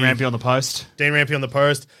 the Dane Rampy on the post. Dane Rampy on the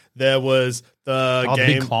post. There was the Oh, the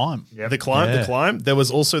game. big climb. The climb, Yeah. the climb. There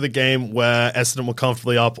was also the game where Essendon were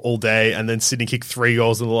comfortably up all day, and then Sydney kicked 3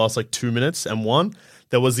 goals in the last 2 minutes and won.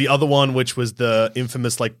 There was the other one, which was the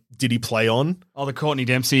infamous did he play on? Oh, the Courtney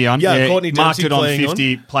Dempsey one. Yeah, Courtney marked Dempsey it on playing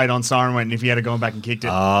 50, played on siren, went, and if he had to go back and kicked it.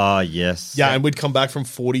 Ah, yes. Yeah, and we'd come back from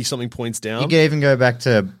 40 something points down. You can even go back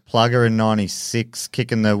to Plugger in 96,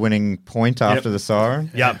 kicking the winning point after the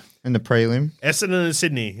siren. Yep. In the prelim. Essendon and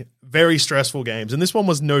Sydney, very stressful games, and this one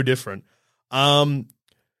was no different.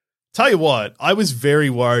 Tell you what, I was very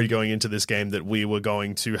worried going into this game that we were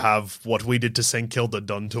going to have what we did to St Kilda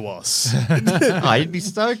done to us. Oh, you'd be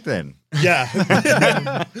stoked then. Yeah.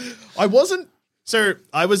 I wasn't. So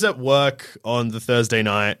I was at work on the Thursday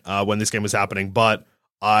night when this game was happening, but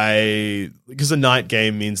because a night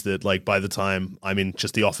game means that by the time I'm in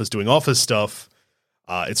just the office doing office stuff,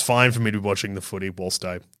 it's fine for me to be watching the footy whilst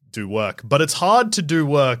I do work. But it's hard to do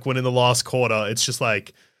work when in the last quarter, it's just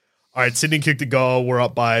all right, Sydney kicked a goal. We're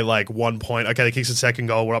up by 1 point. Okay, they kicked a second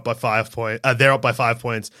goal. We're up by 5 points. They're up by 5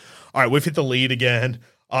 points. All right, we've hit the lead again.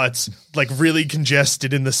 It's really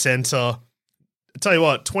congested in the center. I tell you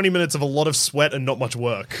what, 20 minutes of a lot of sweat and not much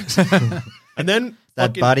work. And then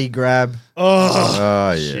That buddy grab.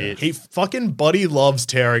 oh, yeah. he fucking Buddy loves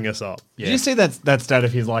tearing us up. Did you see that stat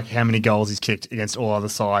of his how many goals he's kicked against all other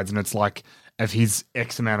sides, and it's of his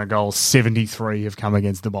X amount of goals, 73 have come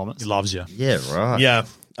against the Bombers. He loves you. Yeah, right. Yeah.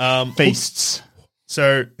 Feasts.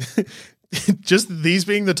 So just these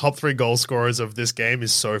being the top 3 goal scorers of this game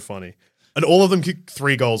is so funny. And all of them kicked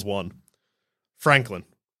 3 goals, won. Franklin.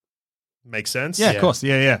 Makes sense? Yeah, of course.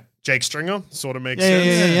 Yeah. Jake Stringer sort of makes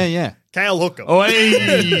sense. Yeah. Kale Hooker. Oh,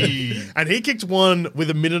 hey. And he kicked one with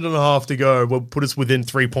a minute and a half to go, will put us within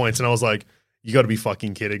 3 points. And I was like, you got to be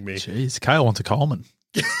fucking kidding me. Jeez, Kale wants a Coleman.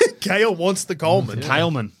 Kale wants the Coleman.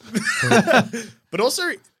 Kaleman. But also,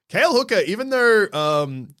 Kale Hooker, even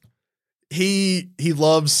though he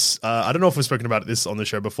loves, I don't know if we've spoken about this on the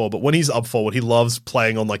show before, but when he's up forward, he loves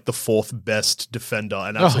playing on the 4th best defender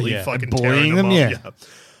and absolutely yeah. fucking Bullying tearing them them, up. yeah.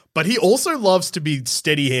 But he also loves to be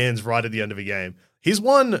steady hands right at the end of a game. He's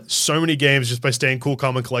won so many games just by staying cool,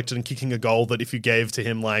 calm, and collected and kicking a goal that if you gave to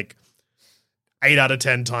him like 8 out of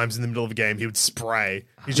 10 times in the middle of a game, he would spray.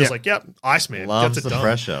 He's just like, yep, Iceman. Loves gets it the done.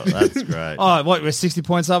 pressure. That's great. Oh, what? We're 60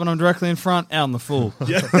 points up and I'm directly in front. Out on the full.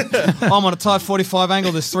 I'm on a tight 45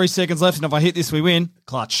 angle. There's 3 seconds left, and if I hit this, we win.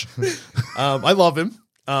 Clutch. I love him.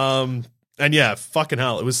 And yeah, fucking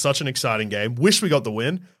hell, it was such an exciting game. Wish we got the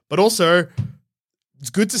win, but also it's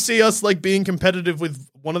good to see us like being competitive with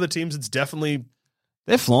one of the teams that's definitely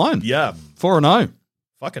They're flying. yeah, 4-0.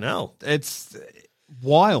 fucking hell. It's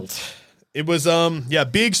wild. It was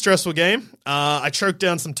big stressful game. I choked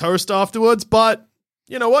down some toast afterwards, but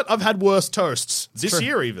you know what? I've had worse toasts this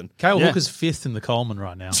year even. Kale Yeah. Hooker's 5th in the Coleman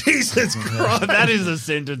right now. Jesus Christ. That is a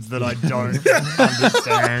sentence that I don't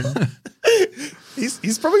understand.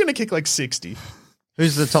 He's probably going to kick like 60.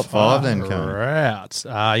 Who's the top 5 then, Cohen? Right.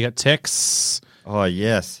 You got Tex. Oh,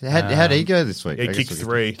 yes. How'd he go this week? He I guess kicked we could-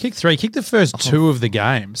 3. Kicked 3. Kicked the first 2 of the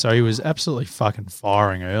game, so he was absolutely fucking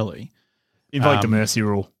firing early. Invoke the mercy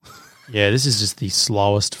rule. Yeah, this is just the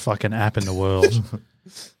slowest fucking app in the world.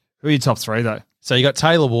 Who are your top 3, though? So you got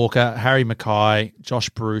Taylor Walker, Harry Mackay, Josh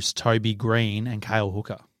Bruce, Toby Green, and Kale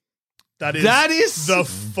Hooker. That That is- the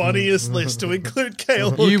funniest list to include Kale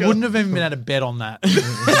Hooker. You wouldn't have even been able to bet on that.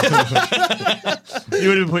 You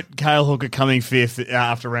would have put Kale Hooker coming 5th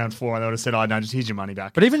after round 4, and they would have said, oh, no, just here's your money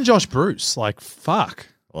back. But even Josh Bruce, like, fuck.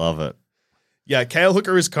 Love it. Yeah, Kale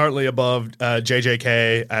Hooker is currently above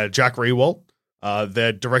JJK, Jack Rewalt.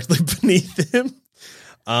 They're directly beneath him.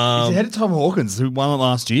 He's ahead of Tom Hawkins, who won it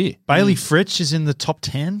last year. Bailey Fritsch is in the top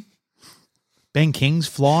 10. Ben King's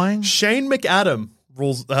flying. Shane McAdam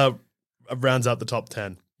rounds out the top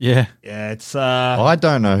 10. Yeah. Yeah, it's I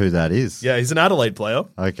don't know who that is. Yeah, he's an Adelaide player.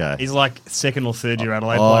 Okay. he's like 2nd or 3rd year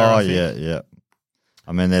Adelaide player. Oh, I think. yeah.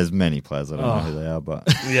 I mean, there's many players. I don't know who they are, but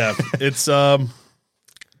Yeah, it's tell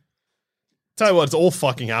you what, it's all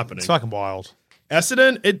fucking happening. It's fucking wild.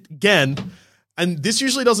 Essendon, again, and this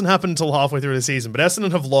usually doesn't happen until halfway through the season, but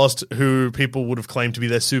Essendon have lost who people would have claimed to be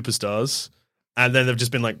their superstars, and then they've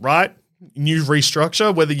just been like, right, new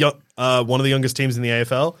restructure. We're one of the youngest teams in the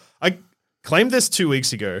AFL. I claimed this 2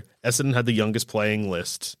 weeks ago. Essendon had the youngest playing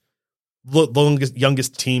list,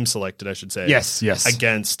 youngest team selected, I should say. Yes.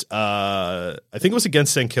 Against, I think it was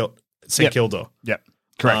against St Kilda. Yep.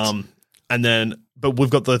 Correct. But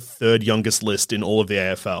we've got the 3rd youngest list in all of the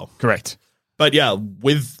AFL. Correct. But yeah,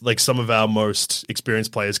 with like some of our most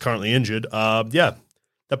experienced players currently injured, the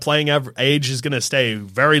playing age is going to stay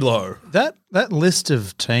very low. That list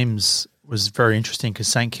of teams was very interesting because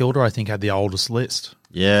St Kilda, I think, had the oldest list.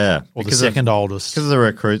 yeah. Or the second oldest. Because of the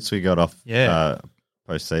recruits we got off Yeah.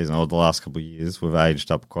 postseason or the last couple of years, we've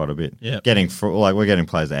aged up quite a bit. Yeah. We're getting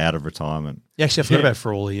players out of retirement. Yeah, actually, I forgot about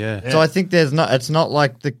Frawley, yeah. So I think it's not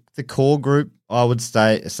like the core group, I would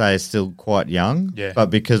say is still quite young. Yeah. But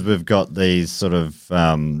because we've got these sort of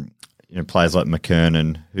players like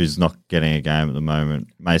McKernan, who's not getting a game at the moment,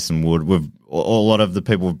 Mason Wood, a lot of the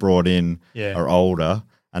people we've brought in are older,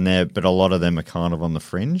 but a lot of them are kind of on the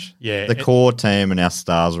fringe. Yeah. The core team and our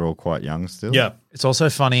stars are all quite young still. Yeah. It's also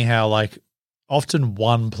funny how, like, often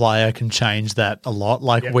one player can change that a lot.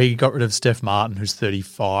 Like, we got rid of Steph Martin, who's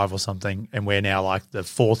 35 or something, and we're now, like, the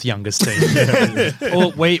 4th youngest team.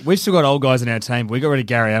 Well, we've still got old guys in our team. We got rid of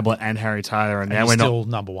Gary Ablett and Harry Taylor, and now And we're still not.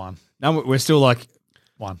 number 1. No, we're still like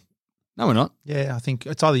 1. No, we're not. Yeah, I think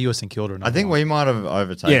it's either US and Kilda. I think we might have Yeah,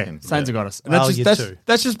 overtaken. Saints have got us. And Well,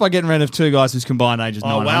 that's just by getting rid of 2 guys whose combined age is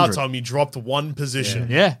Oh, 900. wow, Tom, you dropped one position.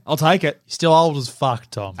 Yeah, I'll take it. You're still old as fuck,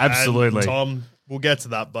 Tom. Absolutely. And Tom, we'll get to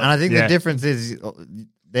that, but And I think Yeah. the difference is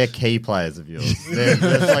they're key players of yours. They're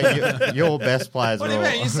like your best players. What do are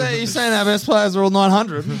you all, mean? You're saying our best players are all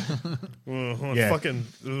 900? Yeah. they fucking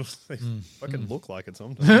look like it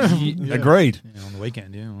sometimes. Agreed. Yeah, on the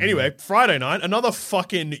weekend, yeah. Anyway, Friday night, another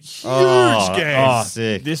fucking huge Oh, game. Oh,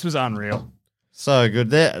 sick. this was unreal. So good.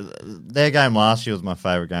 Their game last year was my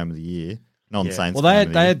favourite game of the year. Non-Saints. Well,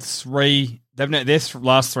 they had 3. Their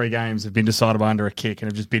last 3 games have been decided by under a kick and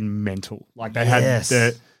have just been mental. Like they had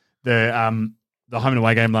the home and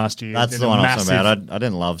away game last year. That's then the one I'm massive- talking about. I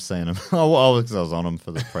didn't love seeing them. Because I was on them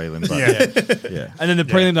for the prelim. But yeah. And then the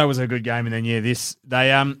prelim though was a good game, and then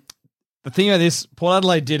the thing about this, Port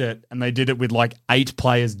Adelaide did it, and they did it with like 8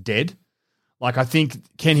 players dead. Like I think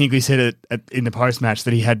Ken Higley said it in the post match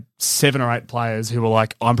that he had 7 or 8 players who were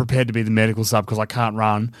like, "I'm prepared to be the medical sub because I can't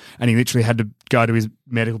run," and he literally had to go to his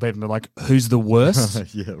medical people and be like, "Who's the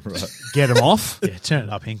worst? Yeah, right. Get him off." Yeah, turn it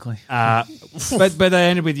up, Hinkley. But they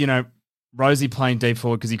ended with Rosie playing deep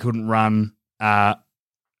forward because he couldn't run.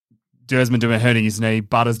 Dersman hurting his knee.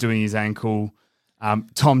 Butters doing his ankle.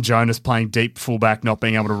 Tom Jonas playing deep fullback, not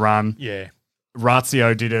being able to run. Yeah.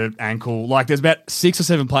 Razio did an ankle. Like, there's about 6 or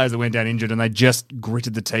 7 players that went down injured, and they just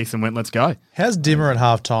gritted the teeth and went, let's go. How's Dimmer at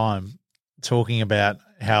halftime talking about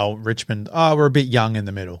how Richmond, we're a bit young in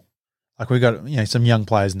the middle. Like, we got some young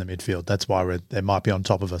players in the midfield. That's why they might be on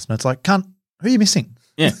top of us. And it's like, cunt, who are you missing?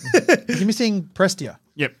 Yeah. You're missing Prestia.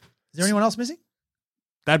 Yep. Is there anyone else missing?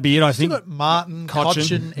 That'd be it, I You think. got Martin, Cochin.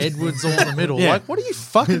 Cochin, Edwards all in the middle. Yeah. Like, what are you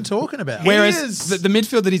fucking talking about? Whereas the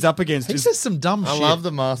midfield that he's up against He is says some dumb I shit. love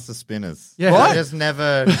the master spinners. Yeah. I Right? just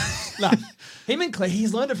never. him and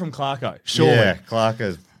he's learned it from Clarko. Surely. Yeah,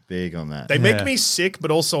 Clarko's big on that. They make me sick,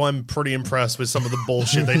 but also I'm pretty impressed with some of the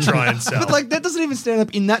bullshit they try and sell. But like that doesn't even stand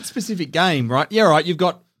up in that specific game, right? Yeah, right. You've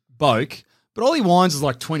got Boak, but Ollie Wines is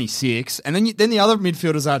like 26, and then the other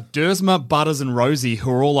midfielders are Dersma, Butters, and Rosie,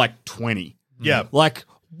 who are all like 20. Yeah. Like,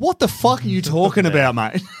 what the fuck are you talking about,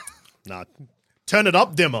 mate? Nah, turn it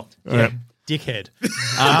up, Dimmer. Yeah. Dickhead.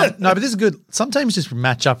 No, but this is good. Some teams just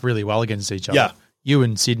match up really well against each other. Yeah. You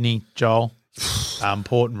and Sydney, Joel,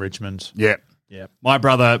 Port and Richmond. Yeah. Yeah. My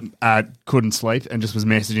brother couldn't sleep and just was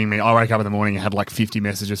messaging me. I woke up in the morning and had like 50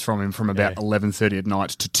 messages from him from about 11:30 at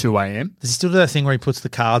night to 2 a.m. Does he still do that thing where he puts the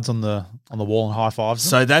cards on the wall and high fives them?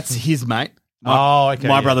 So that's his mate. Okay.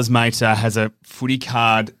 My yeah. brother's mate has a footy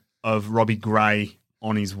card of Robbie Gray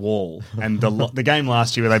on his wall. And the game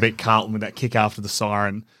last year where they beat Carlton with that kick after the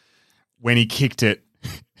siren, when he kicked it,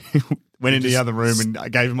 went into the other room and I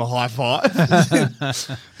gave him a high five.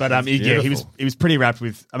 But he was pretty wrapped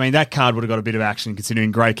with. I mean, that card would have got a bit of action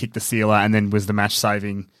considering Gray kicked the sealer and then was the match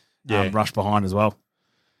saving rush behind as well.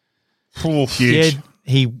 Huge. Yeah,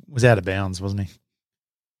 he was out of bounds, wasn't he?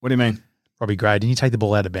 What do you mean? Robbie Gray, didn't he take the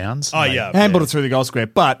ball out of bounds? Oh, yeah. Handballed it through the goal square,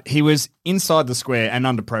 but he was inside the square and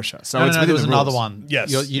under pressure. So No, it's there within was the another rules. one. Yes.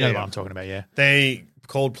 You know Yeah, what yeah. I'm talking about, yeah. They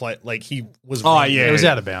called play, like he was. Oh, running. yeah. It was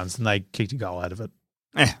out of bounds and they kicked a goal out of it.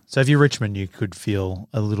 Eh. So if you're Richmond, you could feel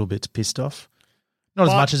a little bit pissed off. Not as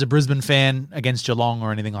But- much as a Brisbane fan against Geelong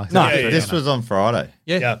or anything like No, that. yeah, but, This was on Friday.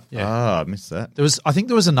 yeah. Ah, I missed that. I think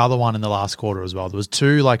there was another one in the last quarter as well. There was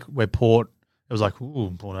two like where Port. It was like, ooh,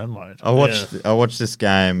 Port Adelaide. I watched this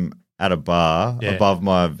game at a bar Yeah. above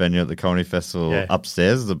my venue at the Comedy Festival. Yeah.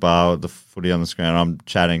 Upstairs, the bar with the footy on the screen. I'm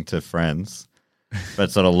chatting to friends, but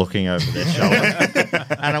sort of looking over their shoulder.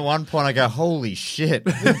 And at one point, I go, "Holy shit!"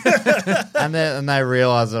 and they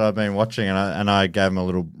realise that I've been watching, and I gave them a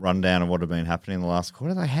little rundown of what had been happening in the last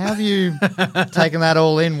quarter. Like, how have you taken that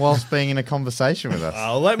all in whilst being in a conversation with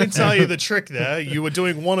us? Let me tell you the trick there. You were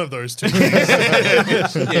doing one of those two.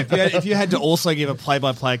 If you had to also give a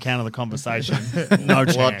play-by-play account of the conversation, no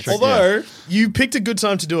chance. trick? Although you picked a good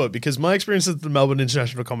time to do it because my experience at the Melbourne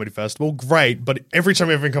International Comedy Festival, great, but every time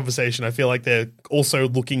you're having a conversation, I feel like they're also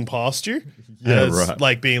looking past you. Yeah, as, right.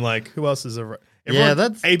 Like being like, who else is a Yeah,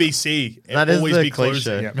 that's- ABC. that is always the be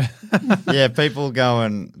closing. cliche. Yeah, people go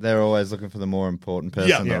and they're always looking for the more important person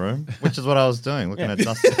Yeah. in the Yeah. room, which is what I was doing, looking at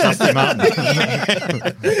Dusty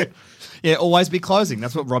Martin. Yeah, always be closing.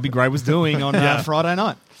 That's what Robbie Gray was doing on Friday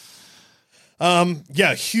night.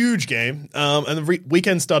 Yeah, huge game. And the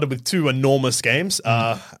weekend started with two enormous games.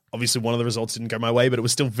 Obviously, one of the results didn't go my way, but it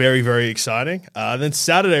was still very, very exciting. Then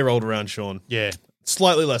Saturday rolled around, Sean. Yeah.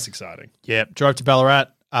 Slightly less exciting. Yeah. Drove to Ballarat.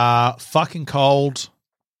 Fucking cold.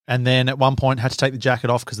 And then at one point had to take the jacket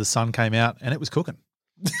off because the sun came out and it was cooking.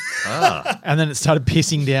 And then it started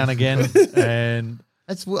pissing down again. And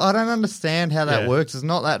I don't understand how that Yeah. works. It's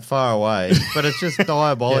not that far away, but it's just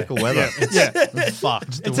diabolical weather. it's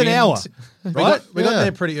fucked. The It's an hour, right? We got Yeah.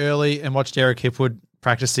 there pretty early and watched Eric Hipwood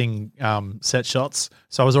practicing set shots.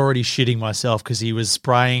 So I was already shitting myself because he was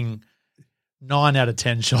spraying 9 out of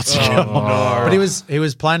 10 shots. But he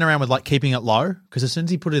was playing around with like keeping it low because as soon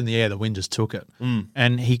as he put it in the air, the wind just took it.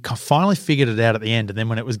 And he finally figured it out at the end. And then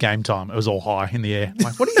when it was game time, it was all high in the air. I'm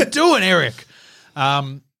like, what are you doing, Eric?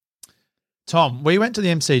 Tom, we went to the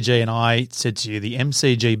MCG and I said to you, the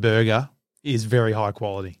MCG burger is very high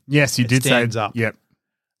quality. Yes, you It did say stands up. Yep.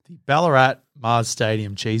 The Ballarat Mars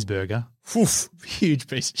Stadium cheeseburger, huge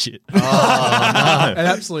piece of shit. Oh, no. An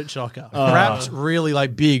absolute shocker. Wrapped really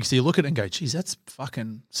like big. So you look at it and go, geez, that's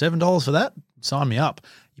fucking $7 for that? Sign me up.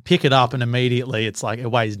 You pick it up and immediately it's like, it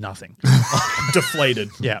weighs nothing. Deflated.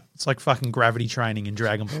 Yeah. It's like fucking gravity training in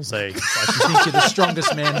Dragon Ball Z. It's like you think you're the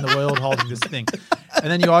strongest man in the world holding this thing. And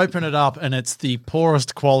then you open it up and it's the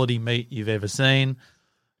poorest quality meat you've ever seen.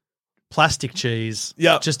 Plastic cheese.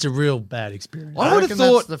 Yeah. Just a real bad experience. I would've reckon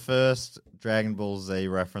thought- that's the first Dragon Ball Z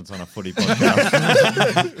reference on a footy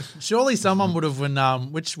podcast. Surely someone would have when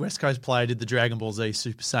which West Coast player did the Dragon Ball Z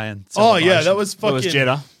Super Saiyan? Oh, yeah, celebration? that was It fucking. was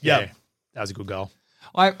Jeddah. Yeah. That was a good goal.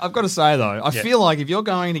 I've got to say though, I feel like if you're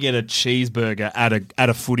going to get a cheeseburger at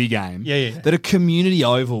a footy game, Yeah. that a community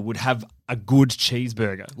oval would have a good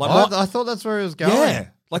cheeseburger. Like I thought that's where he was going. yeah,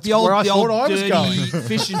 like the old, where I the old thought I was dirty going.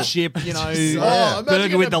 fish and chip, imagine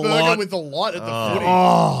burger with the light. with the light at the footy.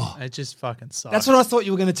 Oh, It just fucking sucks. that's what I thought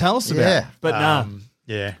you were going to tell us about. Yeah. But nah.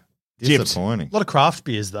 Yeah. Disappointing. A lot of craft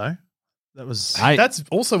beers, though. That was... Hey, That's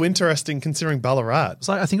also interesting considering Ballarat. It's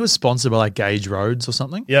like, I think it was sponsored by like Gage Roads or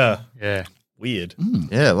something. Yeah, Yeah. weird.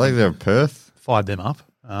 Yeah, like they're Perth. Fired them up.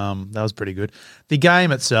 That was pretty good. The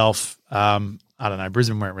game itself, I don't know.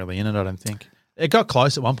 Brisbane weren't really in it, I don't think. It got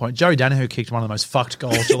close at one point. Joey Danaher kicked one of the most fucked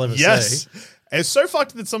goals you'll ever Yes. see. It's so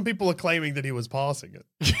fucked that some people are claiming that he was passing it.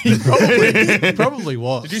 He probably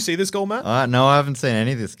was. Did you see this goal, Matt? No, I haven't seen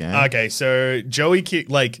any of this game. Okay, so Joey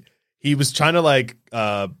he was trying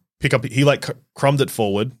to pick up. He crumbed it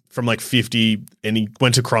forward from 50, and he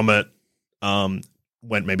went to crumb it.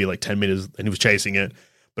 Went maybe 10 meters, and he was chasing it,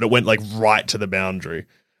 but it went right to the boundary.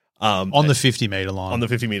 On the 50-meter line. On the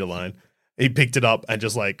 50-meter line, he picked it up and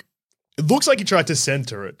just it looks like he tried to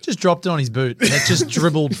center it. Just dropped it on his boot. And it just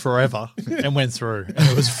dribbled forever and went through. And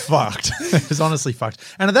it was fucked. It was honestly fucked.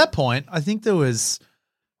 And at that point, I think there was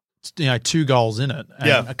 2 goals in it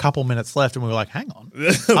and a couple minutes left, and we were like, hang on.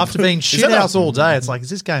 After being shithouse all day, it's like, is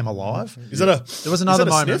this game alive? There was another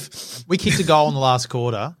moment. Sniff? We kicked a goal in the last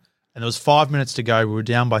quarter, and there was 5 minutes to go. We were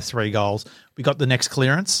down by 3 goals. We got the next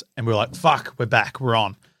clearance, and we were like, fuck, we're back. We're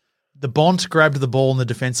on. The Bont grabbed the ball in the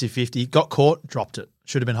defensive 50, got caught, dropped it.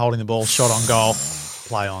 Should have been holding the ball, shot on goal,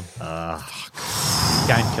 play on.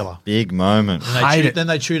 Game killer. Big moment. Then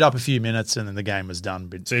they chewed up a few minutes, and then the game was done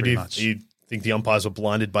pretty much. Do you think the umpires were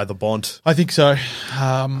blinded by the Bont? I think so.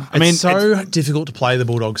 It's so difficult to play the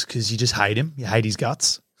Bulldogs because you just hate him. You hate his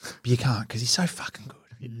guts. But you can't because he's so fucking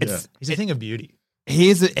good. He's a thing of beauty.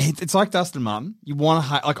 it's like Dustin Martin. You want to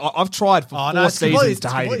hate. I've tried for 4 seasons to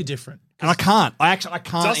hate completely him. different. And I can't. I can't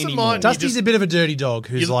Dustin anymore. Martin- Dusty's a bit of a dirty dog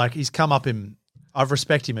who's he's come up in. I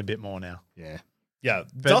respect him a bit more now. Yeah. Yeah,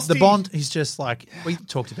 But the Bond, he's just we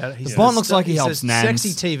talked about it. He's Bond looks like he he's helps a Nams. sexy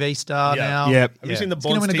TV star now. Yep. Have you seen the He's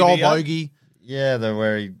going to Bond's win a gold TV ad? Logie. Yeah,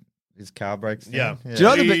 where his car breaks down. Yeah. Do you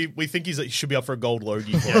know the we think he should be up for a gold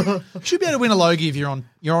Logie. For it. You should be able to win a Logie if you're on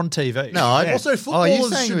TV. No, also footballers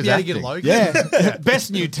saying he should was be able to get a acting? Logie. Yeah.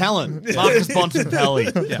 Best new talent. Marcus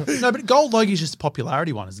Bontempelli. Yeah. No, but gold Logie's just a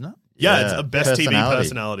popularity one, isn't it? Yeah, it's a best TV Personality.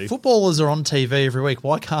 personality. Footballers are on TV every week.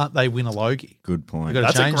 Why can't they win a Logie? Good point. We've got to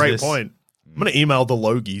That's a change great this. point. I'm going to email the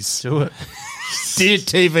Logies. Do it. Dear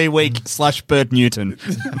TV Week / Bert Newton.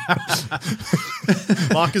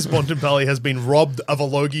 Marcus Bontempelli has been robbed of a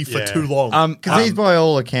Logie for too long. Because he's by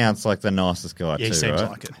all accounts like the nicest guy Yeah, he too, seems right?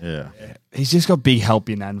 like it. Yeah. He's just got big help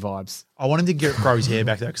your nan vibes. I want him to grow his hair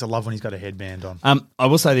back though because I love when he's got a headband on. I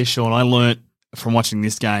will say this, Sean. I learnt from watching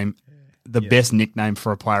this game the best nickname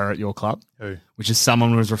for a player at your club, Who? which is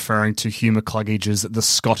someone was referring to Hugh McCluggage as the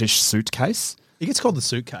Scottish suitcase. He gets called the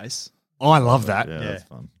suitcase. Oh, I love that. Yeah, that's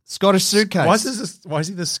fun. Scottish suitcase. Why is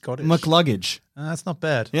he the Scottish? McCluggage. That's not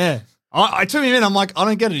bad. Yeah. I took him in. I'm like, I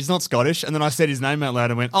don't get it. He's not Scottish. And then I said his name out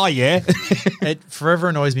loud and went, oh, yeah. It forever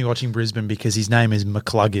annoys me watching Brisbane because his name is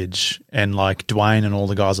McCluggage and Dwayne and all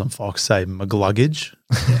the guys on Fox say McGluggage.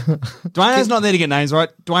 Dwayno's not there to get names, right?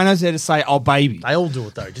 Dwayno's there to say, oh, baby. They all do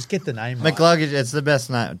it though. Just get the name right. McCluggage, it's the best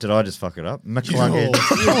name. Did I just fuck it up? McCluggage.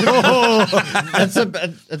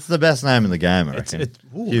 it's the best name in the game, I reckon.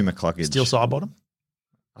 Hugh McCluggage. Steel side bottom.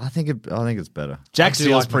 I think it's better. Jack I do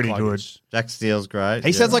Steele's like pretty McCluggage. good. Jack Steele's great.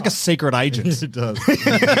 He sounds like a secret agent. He does. He's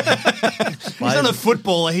not a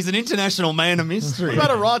footballer. He's an international man of mystery. What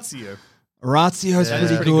about Orazio? Orazio's That's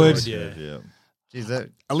pretty good. Yeah. Yeah. Jeez, that,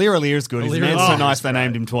 Alir's good. His Alir- man's oh, so nice that's they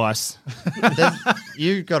named him twice.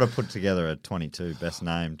 you got to put together a 22 best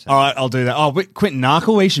name. Team. All right, I'll do that. Oh, Quentin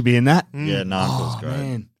Narkle, he should be in that. Yeah, Narcle's great.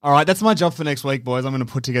 Man. All right, that's my job for next week, boys. I'm going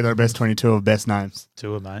to put together a best 22 of best names.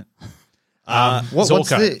 Do it, mate. What's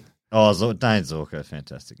Zorko. the? Dane Zorko,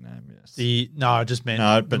 fantastic name. Yes. I just meant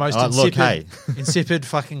No, the but, most look, insipid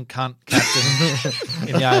fucking cunt captain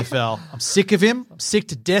in the AFL. I'm sick of him. I'm sick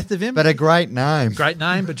to death of him. But a great name. Great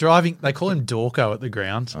name, but driving, they call him Dorco at the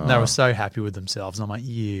ground. And they were so happy with themselves. And I'm like,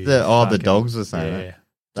 yeah. The dogs were saying Yeah. it.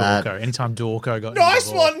 That- Dorco. Anytime Dorco got Nice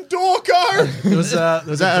one, Dorco! There was a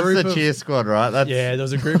That's group the of, cheer squad, right? That's, yeah, there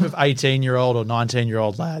was a group of 18-year-old or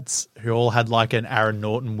 19-year-old lads who all had like an Aaron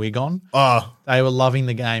Norton wig on. Oh, They were loving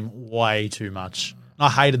the game way too much. I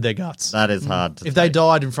hated their guts. That is hard to If they take.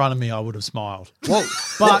 died in front of me, I would have smiled.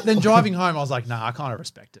 But then driving home, I was like, nah, I kind of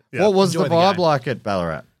respect it. What was Enjoy the the vibe game. like at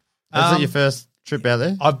Ballarat? Was it your first trip out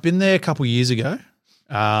there? I've been there a couple years ago,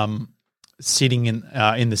 sitting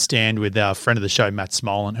in the stand with our friend of the show, Matt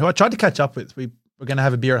Smolin, who I tried to catch up with. We were going to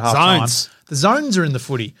have a beer at half Zones. time. The zones are in the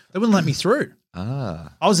footy. They wouldn't let me through. I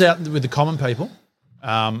was out with the common people,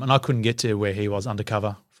 and I couldn't get to where he was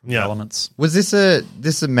undercover Yeah. elements. Was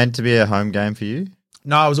this meant to be a home game for you?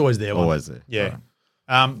 No, I was always there. Always there. Yeah.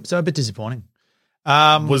 So a bit disappointing.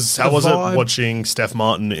 How was it vibe- watching Steph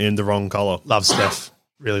Martin in the wrong colour? Love Steph.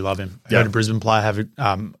 Really love him. I Yeah. heard a Brisbane player have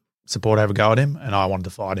a supporter have a go at him, and I wanted to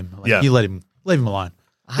fight him. Like, Yeah. you leave him alone.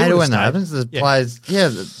 I hate it when that happens. The players,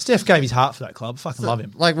 Steph gave his heart for that club. Fucking love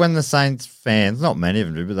him. like when the Saints fans, not many of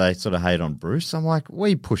them do, but they sort of hate on Bruce. I'm like,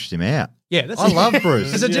 we pushed him out. Yeah, that's I love Bruce.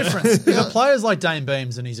 There's a difference. If a player's like Dane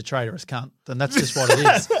Beams and he's a traitorous cunt, then that's just what it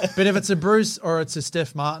is. But if it's a Bruce or it's a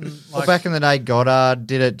Steph Martin, Well, back in the day, Goddard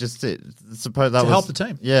did it just to suppose that To was help the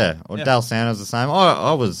team. Yeah, or Yeah. Dale Sanders the same.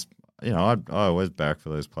 I was, I always barrack for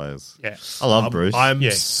those players. Yeah. I love Bruce. I'm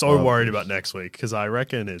Yeah. so worried about next week because I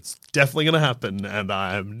reckon it's definitely going to happen, and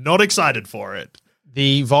I'm not excited for it.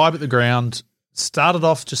 the vibe at the ground started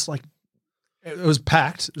off just like it was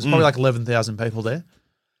packed. It was probably like 11,000 people there,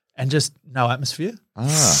 and just no atmosphere. I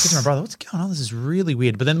said to my brother, "What's going on? This is really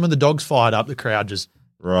weird." But then when the dogs fired up, the crowd just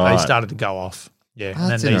Right. they started to go off. Yeah,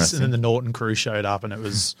 That's and interesting. then the Norton crew showed up, and it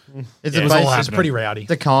was Is yeah, it it was, all, basically it was pretty rowdy.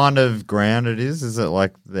 the kind of ground it is? Is it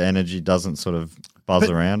like the energy doesn't sort of buzz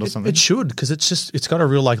around or something? It should because it's got a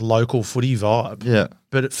real like local footy vibe. Yeah.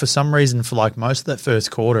 But for some reason, for like most of that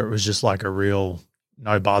first quarter, it was just like a real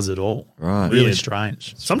no buzz at all. Right. Really Weird.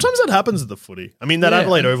 strange. Sometimes that happens at the footy. I mean, that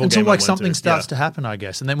Adelaide Oval until game I like went something to, starts to happen, I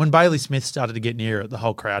guess. And then when Bailey Smith started to get near it, the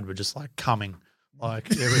whole crowd were just like coming.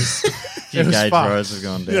 Like it was, it was Gage fun. Rose has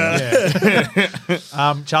gone down.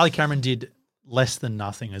 Yeah. Charlie Cameron did less than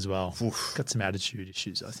nothing as well. Got some attitude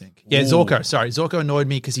issues, I think. Yeah, Zorko. Sorry, Zorko annoyed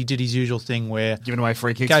me because he did his usual thing where Giving away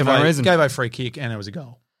free kicks gave for no away, reason. gave away a free kick and it was a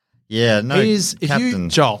goal. Yeah, no, If you captain.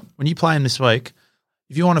 Joel, when you play him this week,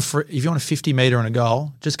 if you want a 50 meter and a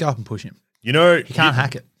goal, just go up and push him. You know, He can't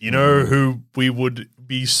hack it. You know who we would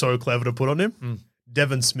be so clever to put on him?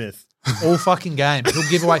 Devon Smith. All fucking game. He'll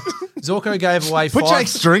give away. Zorko gave away Put five. Jake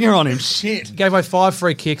Stringer on him. Shit. Gave away 5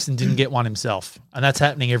 free kicks and didn't get one himself, and that's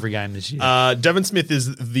happening every game this year. Devon Smith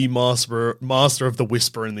is the master of the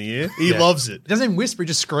whisper in the ear. He loves it. He doesn't even whisper; he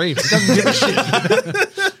just screams. He doesn't give a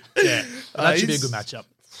shit. Yeah, that should be a he's- good matchup.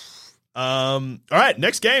 All right,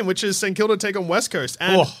 next game, which is St Kilda take on West Coast.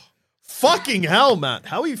 And fucking hell, Matt,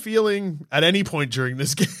 how are you feeling at any point during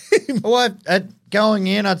this game? Well, going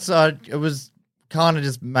in, it was kind of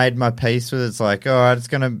just made my peace with it. It's like, all right, it's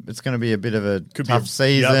gonna be a bit of a Could be tough a-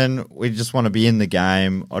 season. We just want to be in the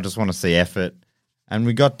game. I just want to see effort, and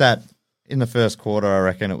we got that in the first quarter. I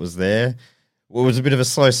reckon it was there. It was a bit of a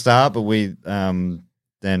slow start, but we then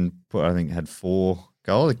I think had 4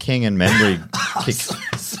 goals. The King and Membry kicked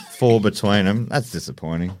 4 between them. That's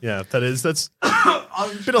disappointing. Yeah, that's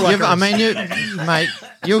a bit of I mean, mate,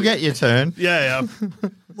 you'll get your turn. yeah.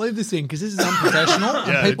 Leave this in because this is unprofessional,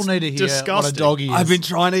 Yeah, and people it's need to hear what a disgusting. doggy is. I've been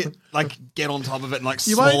trying to get on top of it and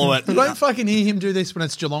you swallow won't, it. You won't fucking hear him do this when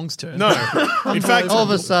it's Geelong's turn. No, in fact, All of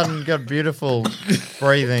a sudden, got beautiful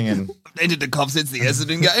breathing and. Ended the cop since the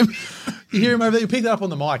Essendon game. You hear him over there. You pick that up on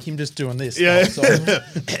the mic. Him just doing this. Yeah.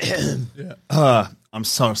 I'm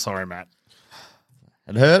so sorry, Matt.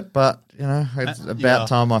 It hurt, but it's about yeah.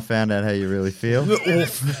 time I found out how you really feel.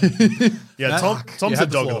 yeah, Tom's you the have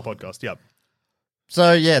the dog of floor. the podcast. Yep.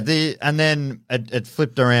 So yeah, and then it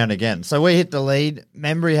flipped around again. So we hit the lead.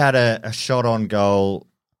 Membry had a shot on goal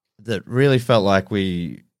that really felt like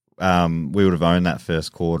we would have owned that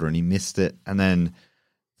first quarter, and he missed it. And then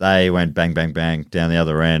they went bang, bang, bang down the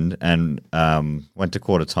other end, and went to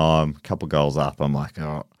quarter time. A couple goals up. I'm like,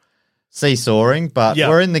 oh, seesawing, but Yeah.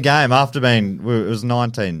 we're in the game after it was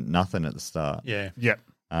 19-0 at the start. Yeah. Yeah.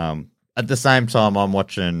 At the same time, I'm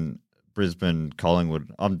watching Brisbane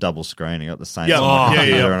Collingwood. I'm double screening. I got the Saints Yeah. on my Yeah,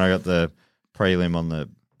 computer, yeah. and I got the prelim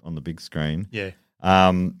on the big screen. Yeah.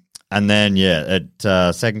 And then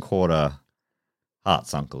at second quarter, heart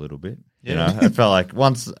sunk a little bit. You know, it felt like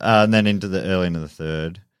once, and then early into the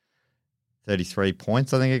third, 33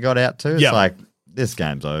 points. I think it got out to. It's Yeah. like this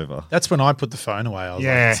game's over. That's when I put the phone away. I was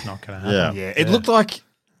Yeah. like, it's not going to happen. Yeah. It looked like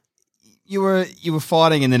you were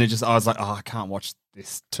fighting, and then I was like, oh, I can't watch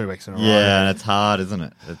this 2 weeks in a row. Yeah, and it's hard, isn't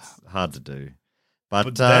it? It's hard to do.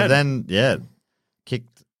 But then,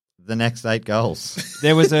 kicked the next 8 goals.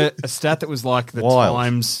 There was a stat that was like the Wild.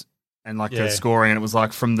 times and like Yeah. the scoring, and it was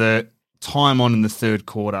like from the time on in the third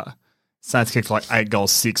quarter, Saints kicked like 8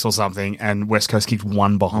 goals, 6 or something, and West Coast kicked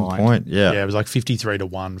 1 behind. 1 point, Yeah, it was like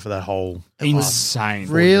 53-1 for that whole. Insane.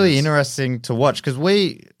 Really interesting to watch because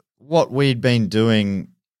what we'd been doing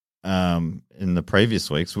in the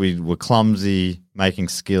previous weeks, we were clumsy, making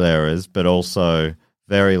skill errors, but also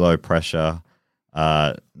very low pressure,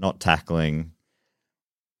 not tackling.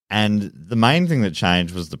 And the main thing that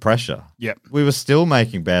changed was the pressure. Yep. We were still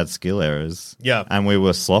making bad skill errors. Yeah. And we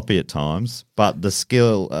were sloppy at times, but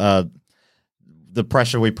the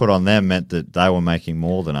pressure we put on them meant that they were making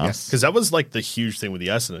more than us. Because that was like the huge thing with the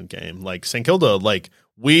Essendon game. Like St Kilda, like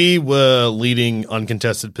we were leading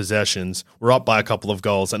uncontested possessions. We're up by a couple of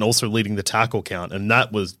goals and also leading the tackle count. And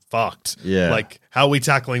that was fucked. Yeah. Like how are we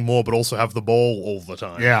tackling more but also have the ball all the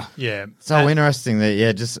time? Yeah. Yeah. So interesting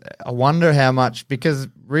that, just I wonder how much, because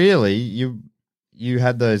really you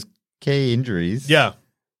had those key injuries. Yeah.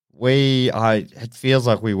 It feels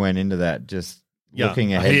like we went into that just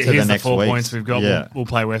looking ahead to the Here's next 4 week. points we've got. Yeah. We'll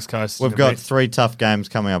play West Coast. We've got 3 tough games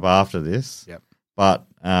coming up after this. Yep. But,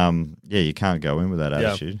 you can't go in with that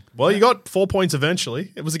attitude. Well, you got 4 points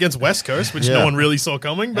eventually. It was against West Coast, which no one really saw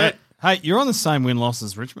coming. But Hey, you're on the same win-loss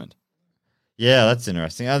as Richmond. Yeah, that's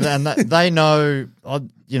interesting. And they know,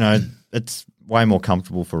 it's way more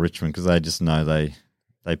comfortable for Richmond because they just know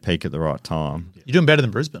they peak at the right time, You're doing better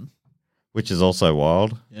than Brisbane. which is also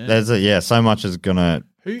wild. Yeah. There's so much is going to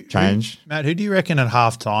change. Matt, who do you reckon at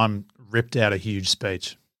halftime ripped out a huge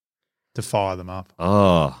speech to fire them up?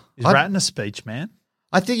 Is Ratton a speech man?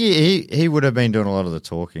 I think he would have been doing a lot of the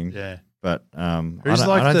talking. Yeah. But Who's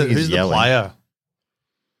who's the player?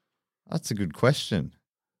 That's a good question.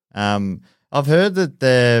 I've heard that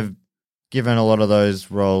they've given a lot of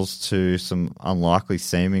those roles to some unlikely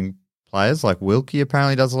seeming players. Like Wilkie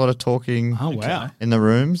apparently does a lot of talking. Oh, wow. In the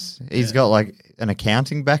rooms. He's got like an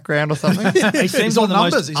accounting background or something. He seems all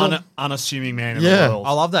like the numbers. most unassuming man in Yeah. the world.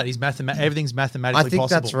 I love that. He's everything's mathematically I think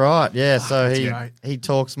possible. that's right. Yeah. So that's great. he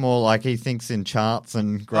talks more like he thinks in charts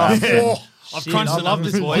and graphs. I've crunched it up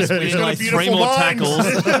this voice. We need got a like 3 beautiful more mind.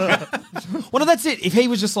 tackles. Well, no, that's it. If he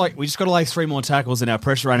was just like, we just got to lay 3 more tackles and our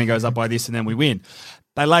pressure rating goes up by this and then we win.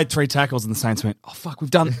 They laid 3 tackles and the Saints went, oh, fuck,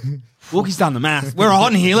 Wilkie's done the math. We're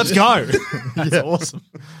on here. Let's go. That's awesome.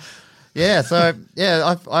 Yeah, so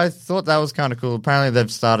I thought that was kind of cool. Apparently,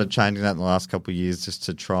 they've started changing that in the last couple of years just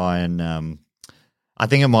to try and. I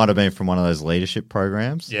think it might have been from one of those leadership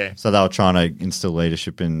programs. Yeah. So they were trying to instill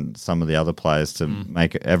leadership in some of the other players to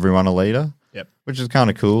make everyone a leader. Yep. Which is kind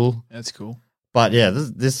of cool. That's cool. But yeah,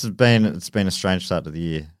 it's been a strange start to the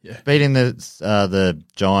year. Yeah. Beating the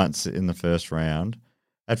Giants in the first round,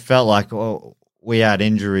 it felt like we had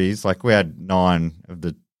injuries. Like we had 9 of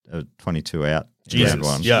the 22 out. in round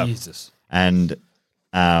one. Yeah. Jesus. And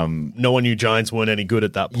no one knew Giants weren't any good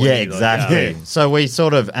at that point. yeah, either. exactly. Yeah. So we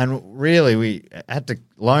we had to.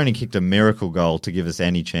 Loney kicked a miracle goal to give us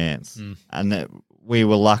any chance, and we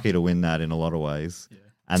were lucky to win that in a lot of ways. Yeah.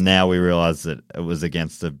 And now we realise that it was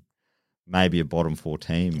against maybe a bottom 4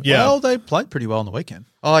 team. Yeah. Well, they played pretty well on the weekend.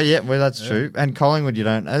 Oh yeah, well that's true. And Collingwood, you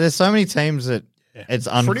don't. There's so many teams that it's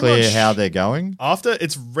unclear much- how they're going. After,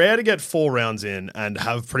 it's rare to get 4 rounds in and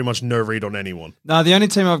have pretty much no read on anyone. No, the only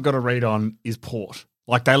team I've got to read on is Port.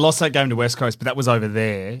 Like, they lost that game to West Coast, but that was over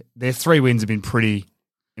there. Their 3 wins have been pretty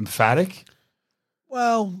emphatic.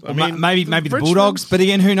 Well, I mean, maybe the Richmond- Bulldogs, but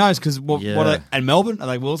again, who knows? Because Yeah. and Melbourne, are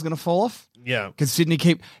they wheels going to fall off? Yeah. Because Sydney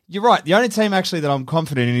keep. You're right. The only team actually that I'm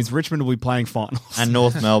confident in is Richmond will be playing finals. And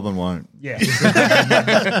North Melbourne won't. yeah,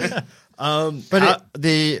 But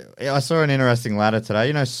I saw an interesting ladder today.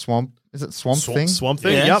 You know, Swamp Thing? Swamp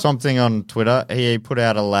Thing, Yeah. yep. Swamp Thing on Twitter. He put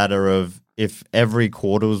out a ladder of if every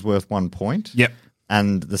quarter was worth 1 point. Yep.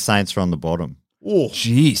 And the Saints are on the bottom. Oh,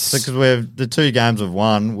 Jeez. Because the 2 games we've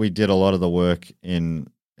won, we did a lot of the work in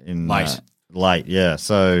Late. late, yeah.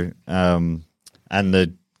 So and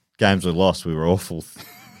the games we lost, we were awful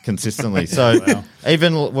consistently. So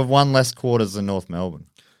even we've won less quarters than North Melbourne.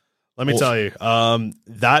 let me tell you,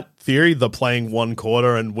 that theory, the playing 1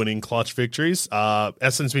 quarter and winning clutch victories,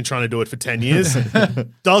 Essendon's been trying to do it for 10 years.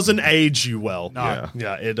 Doesn't age you well. No.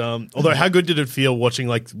 Yeah. It, although, how good did it feel watching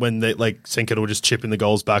when they St Kilda were just chipping the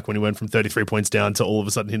goals back when he went from 33 points down to all of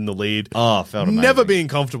a sudden hitting the lead? Oh, felt amazing. Never being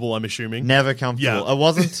comfortable, I'm assuming. Never comfortable. Yeah. It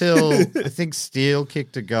wasn't until I think Steele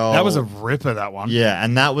kicked a goal. That was a ripper, that one. Yeah,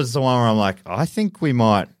 and that was the one where I'm like, I think we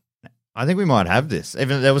might have this.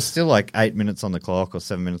 Even there was still like 8 minutes on the clock or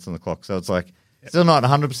 7 minutes on the clock. So it's like still not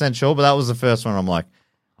 100% sure, but that was the first one. I'm like,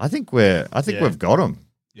 I think we've got them.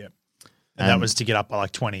 Yep. And that was to get up by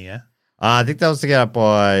like 20, yeah? I think that was to get up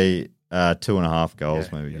by 2.5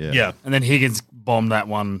 goals, maybe. Yeah. Yeah. And then Higgins bombed that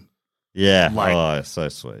one. Yeah. Late. Oh, so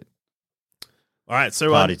sweet. All right,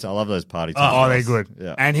 so Party time. I love those party times. Oh, they're good.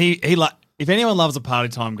 Yeah. And he if anyone loves a party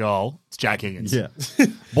time goal, it's Jack Higgins. Yeah.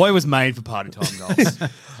 Boy was made for party time goals.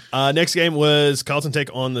 next game was Carlton take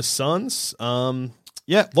on the Suns.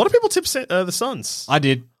 Yeah. A lot of people tipped the Suns. I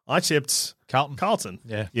did. I tipped Carlton.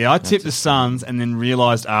 Yeah. Yeah, I tipped the Suns and then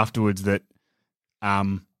realised afterwards that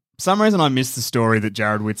for some reason I missed the story that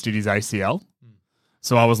Jared Witts did his ACL.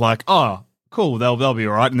 So I was like, oh, cool, they'll be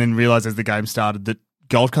all right. And then realised as the game started that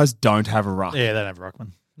Gold Coast don't have a ruck. Yeah, they don't have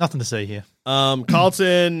Ruckman. Nothing to see here.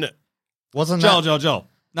 Carlton. Wasn't Joel.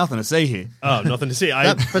 Nothing to see here. Oh, nothing to see.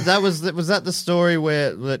 but that was that the story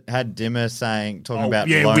where that had Dimmer talking about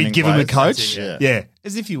yeah, loaning we'd give him a players? coach. Yeah.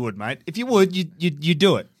 As if you would, mate. If you would, you'd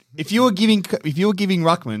do it. If you were giving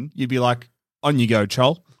Ruckman, you'd be like, on you go,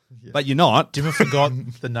 Chol. But you're not. Dimmer forgot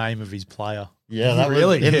the name of his player. Yeah, that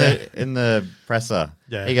Really? was in the presser.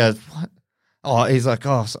 Yeah. He goes, what? Oh, he's like,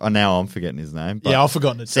 now I'm forgetting his name. But Yeah, I've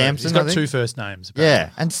forgotten it. too. Samson, He's got I think? 2 first names. apparently. Yeah,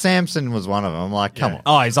 and Samson was one of them. I'm like, come on.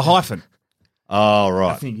 Oh, he's a hyphen. Oh, I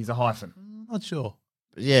right. think he's a hyphen. Not sure.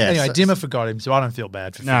 Yeah. Anyway, so- Dimmer forgot him, so I don't feel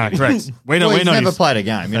bad for No, forgetting. correct. We're Well, not. he's We're never not. played a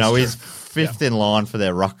game. You know, That's he's fifth in line for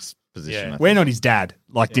their rucks position. Yeah. We're not his dad,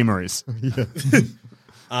 like Dimmer is.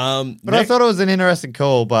 But I thought it was an interesting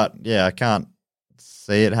call, but yeah, I can't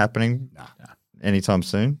see it happening anytime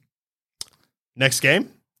soon. Next game,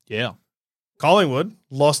 Yeah. Collingwood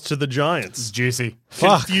lost to the It's Giants. juicy.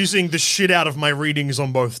 Fuck. Confusing the shit out of my readings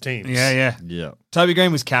on both teams. Yeah. Yeah. Toby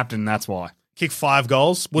Green was captain, that's why. Kicked 5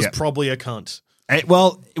 goals, was Yeah. probably a cunt.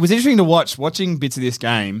 Well, it was interesting to watching bits of this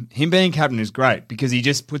game. Him being captain is great because he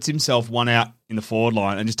just puts himself one out in the forward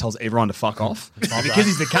line and just tells everyone to fuck off. And because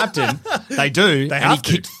he's the captain, they do. They and have he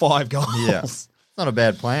to. kicked 5 goals. Yeah. It's not a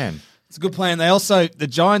bad plan. It's a good plan. The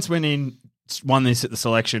Giants went in, won this at the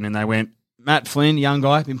selection, and they went, Matt Flynn, young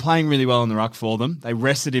guy, been playing really well in the ruck for them. They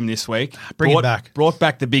rested him this week. Bring him back. Brought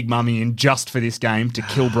back the big mummy in just for this game to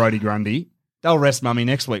kill Brodie Grundy. They'll rest Mummy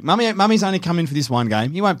next week. Mummy's only come in for this one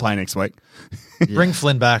game. He won't play next week. Bring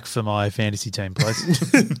Flynn back for my fantasy team, please.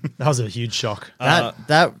 That was a huge shock.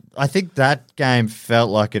 That I think that game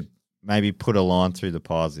felt like it maybe put a line through the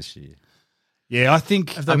Pies this year. Yeah, I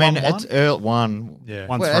think. Have they I mean, won one? it's early one. Yeah.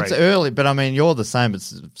 One- Well, it's 1-3. early, but I mean, you're the same. But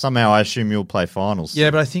somehow I assume you'll play finals.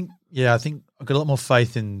 Yeah, but I think I've got a lot more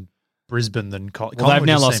faith in Brisbane than Well, they've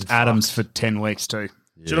now lost Adams for 10 weeks too.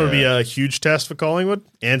 Do you know what would be a huge test for Collingwood?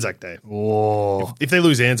 Anzac Day. Oh. If they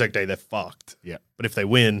lose Anzac Day, they're fucked. Yeah. But if they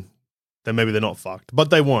win, then maybe they're not fucked.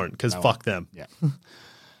 But they won't, because fuck them. Yeah. No,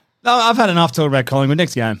 I've had enough talk about Collingwood.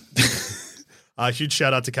 Next game. Huge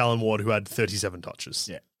shout out to Callan Ward, who had 37 touches.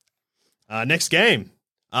 Yeah. Next game.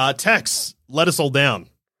 Tex let us all down.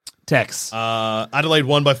 Tex. Adelaide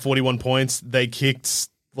won by 41 points. They kicked,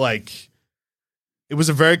 it was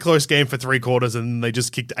a very close game for 3 quarters, and they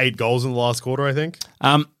just kicked 8 goals in the last quarter, I think.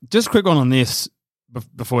 Just a quick one on this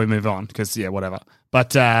before we move on, because, whatever.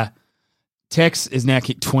 But Tex has now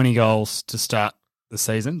kicked 20 goals to start the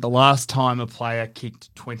season. The last time a player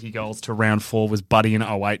kicked 20 goals to round 4 was Buddy in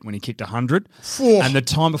 08 when he kicked 100. And the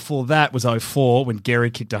time before that was 04 when Gary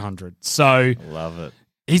kicked 100. So Love it.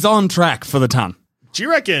 he's on track for the ton. Do you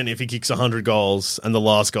reckon if he kicks 100 goals and the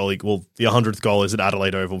last goal, the 100th goal is at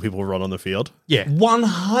Adelaide Oval, people will run on the field? Yeah.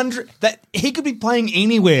 100. That he could be playing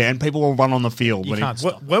anywhere and people will run on the field. You When can't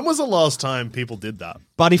stop. When was the last time people did that?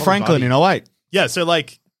 Buddy Franklin in 08. Yeah, so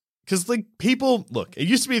because people, look, it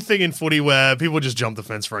used to be a thing in footy where people would just jump the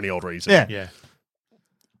fence for any old reason. Yeah.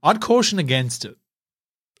 I'd caution against it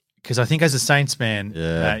because I think as a Saints fan,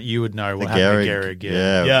 you would know what happened to Gary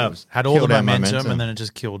again. Yeah. it was- Had all the killed our momentum and then it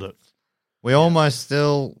just killed it. We almost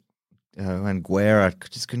still, when Guerra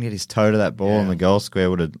just couldn't get his toe to that ball, and the goal square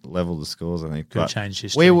would have leveled the scores, I think. Could have But changed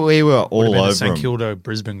history. we were Would have all been a over St him. Kilda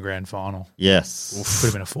Brisbane grand final. Yes. Could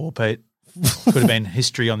have been a 4-peat. Could have been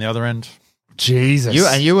history on the other end. Jesus.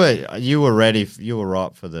 You were ready. You were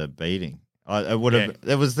right for the beating. I would have.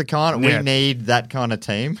 It was the kind. We need that kind of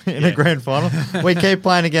team in a grand final. We keep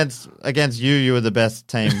playing against you. You were the best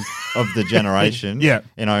team of the generation. In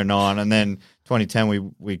 09, and then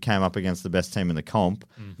 2010 we came up against the best team in the comp.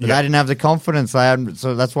 But they didn't have the confidence. They had,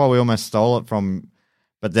 so that's why we almost stole it from.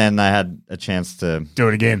 But then they had a chance to do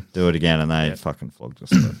it again, and they fucking flogged us.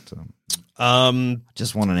 But,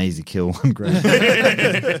 just want an easy kill one grand.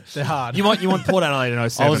 They're hard. You want Port Adelaide in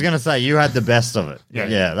 07. I was going to say you had the best of it.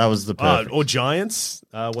 Yeah, that was the perfect. Or Giants,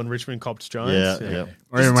 when Richmond copped Giants. Yeah.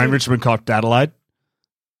 Or when Richmond copped Adelaide.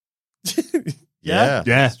 Yeah, Yeah.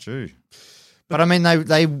 that's true. But I mean,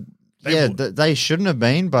 they shouldn't have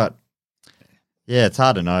been. But yeah, it's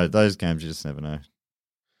hard to know. Those games you just never know.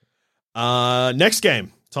 Next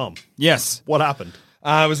game, Tom. Yes. What happened?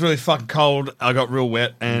 It was really fucking cold. I got real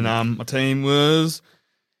wet, and my team was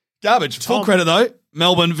garbage. Full Tom. credit, though.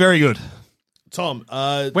 Melbourne, very good. Tom,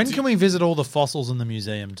 When can we visit all the fossils in the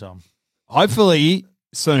museum, Tom? Hopefully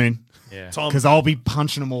soon, Yeah. Tom, because I'll be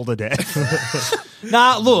punching them all to death.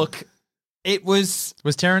 Nah, look, it was...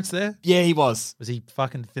 Was Terrence there? Yeah, he was. Was he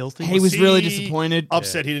fucking filthy? He was really disappointed.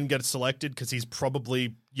 upset he didn't get selected because he's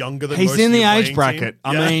probably younger than He's most in of the your age playing bracket.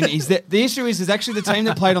 team. I mean, the issue is actually the team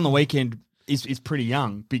that played on the weekend is pretty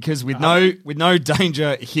young because with no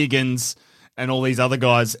Danger, Higgins, and all these other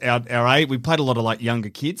guys, our age, we played a lot of like younger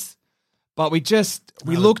kids, but we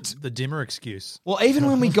looked the dimmer excuse. well. Even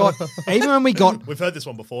when we got, We've heard this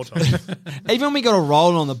one before, Tom. even when we got a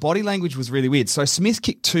roll on, the body language was really weird. So Smith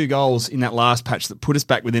kicked 2 goals in that last patch that put us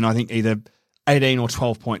back within, I think, either 18 or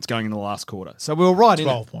 12 points going into the last quarter. So we were right in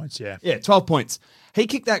 12 points, yeah. Yeah, 12 points. He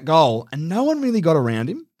kicked that goal and no one really got around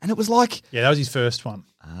him. And it was like, Yeah, that was his first one.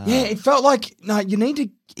 yeah, it felt like, no, you need to,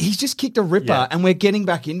 he's just kicked a ripper Yeah. and we're getting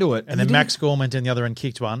back into it. And then Max Gorman went down the other end,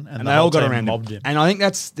 kicked one, and And the they whole all got team around mobbed him. him. And I think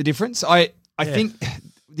that's the difference. I think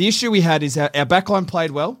the issue we had is our backline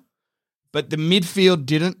played well, but the midfield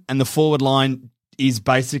didn't, and the forward line is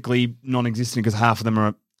basically non-existent because half of them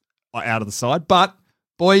are out of the side. But,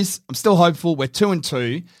 boys, I'm still hopeful. We're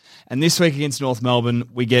 2-2, and this week against North Melbourne,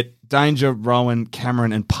 we get Danger, Rowan,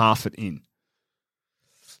 Cameron, and Parfitt in.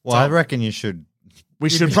 Well, I reckon you should. We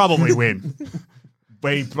should probably win.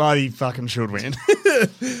 We bloody fucking should win. But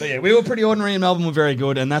yeah, we were pretty ordinary in Melbourne. We're very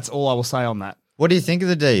good, and that's all I will say on that. What do you think of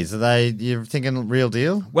the D's? Are they? You're thinking real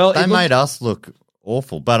deal? Well, they it made us look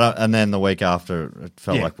awful, but and then the week after, it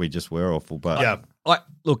felt Yeah. like we just were awful. But Yeah.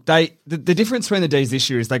 Look, the difference between the D's this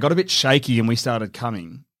year is they got a bit shaky and we started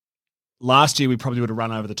coming. Last year we probably would have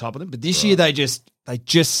run over the top of them, but this year they just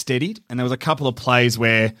steadied, and there was a couple of plays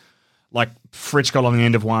where like Fritsch got on the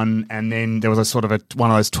end of one, and then there was a sort of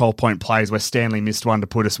one of those 12-point plays where Stanley missed one to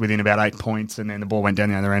put us within about 8 points, and then the ball went down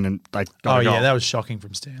the other end and they got a goal. That was shocking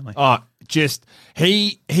from Stanley. Oh, just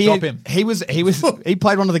he Stop him. He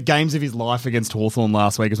played one of the games of his life against Hawthorn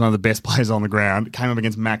last week as one of the best players on the ground. Came up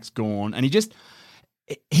against Max Gawn, and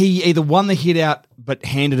he either won the hit out but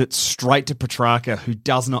handed it straight to Petrarca, who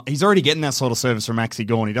does not. He's already getting that sort of service from Maxi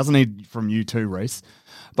Gawn. He doesn't need from you too, Reese.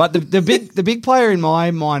 But the big player in my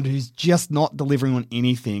mind who's just not delivering on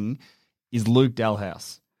anything is Luke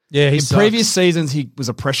Dalhouse. Yeah, in previous seasons he was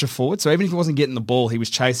a pressure forward, so even if he wasn't getting the ball, he was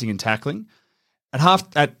chasing and tackling. At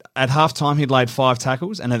half time he'd laid 5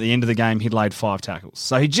 tackles, and at the end of the game he'd laid 5 tackles.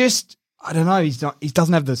 So he just, I don't know, he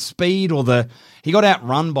doesn't have the speed or he got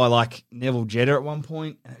outrun by like Neville Jetta at one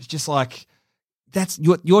point. And it's just like that's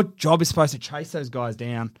your job is supposed to chase those guys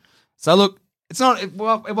down. So look, it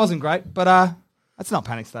wasn't great, but that's not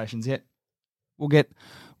panic stations yet. We'll get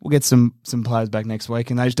some players back next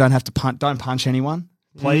week, and they just don't have to don't punch anyone.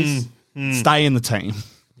 Please stay in the team.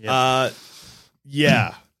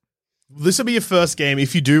 Yeah. This will be your first game.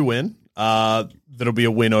 If you do win, that'll be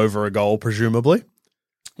a win over a goal, presumably.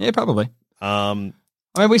 Yeah, probably. I mean,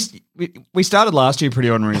 we started last year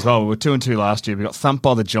pretty ordinary as well. We were 2-2 last year. We got thumped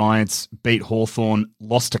by the Giants, beat Hawthorn,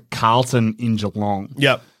 lost to Carlton in Geelong.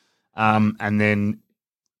 Yep. And then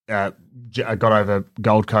got over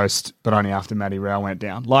Gold Coast, but only after Matty Rowell went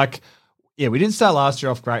down. Like, yeah, we didn't start last year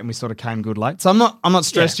off great, and we sort of came good late. So I'm not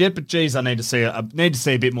stressed yet, but geez, I need to see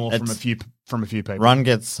a bit more from a few people. Run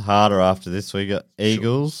gets harder after this. We got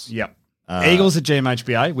Eagles. Sure. Yep. Eagles at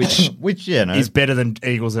GMHBA, which is better than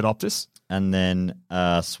Eagles at Optus. And then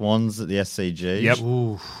Swans at the SCG. Yep.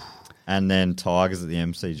 Ooh. And then Tigers at the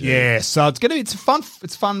MCG. Yeah, so it's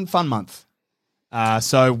a fun month.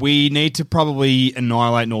 So we need to probably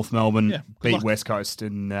annihilate North Melbourne, beat luck. West Coast,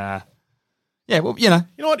 and well, you know.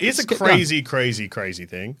 You know what? It's a crazy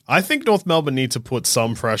thing. I think North Melbourne need to put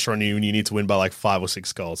some pressure on you, and you need to win by like 5 or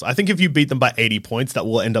 6 goals. I think if you beat them by 80 points, that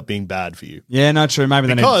will end up being bad for you. Yeah, no, true. Maybe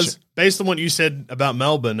because based on what you said about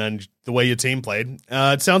Melbourne and the way your team played,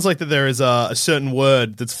 it sounds like that there is a certain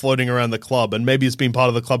word that's floating around the club, and maybe it's been part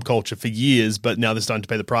of the club culture for years, but now they're starting to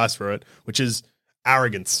pay the price for it, which is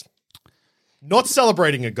arrogance. Not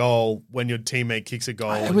celebrating a goal when your teammate kicks a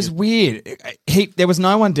goal. It was weird. There was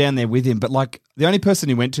no one down there with him, but like the only person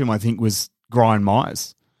he went to him, I think, was Brian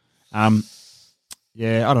Myers.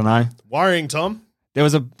 Yeah, I don't know. Worrying, Tom. There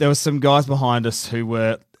was some guys behind us who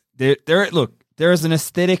were there. Look, there is an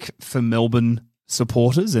aesthetic for Melbourne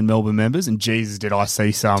supporters and Melbourne members, and Jesus, did I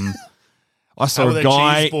see some. I saw a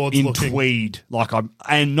guy in tweed,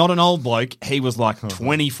 and not an old bloke. He was like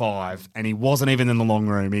 25, and he wasn't even in the long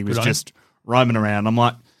room. He was just roaming around. I'm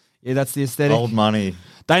like, yeah, that's the aesthetic. Old money.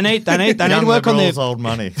 They need to work on their old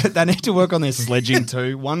money. They need to work on their sledging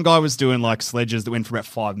too. One guy was doing like sledges that went for about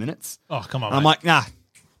 5 minutes. Oh, come on, and I'm like, nah,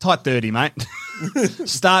 tight 30, mate.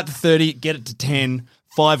 Start to 30, get it to 10,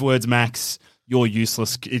 5 words max. You're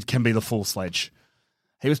useless. It can be the full sledge.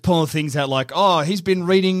 He was pulling things out like, oh, he's been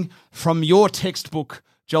reading from your textbook,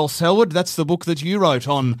 Joel Selwood. That's the book that you wrote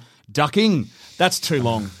on ducking. That's too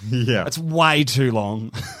long. Yeah. That's way too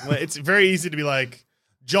long. Well, it's very easy to be like,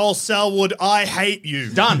 Joel Selwood, I hate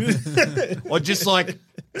you. Done. Or just like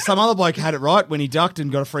some other bloke had it right when he ducked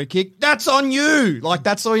and got a free kick. That's on you. Like,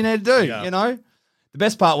 that's all you need to do, you know? The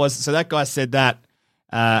best part was, so that guy said that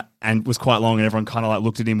and was quite long, and everyone kind of like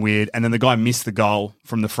looked at him weird. And then the guy missed the goal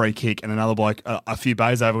from the free kick, and another bloke a few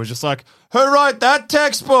bays over was just like, "Who wrote that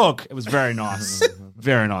textbook?" It was very nice,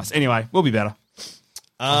 very nice. Anyway, we'll be better.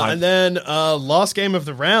 And then last game of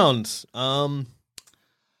the round.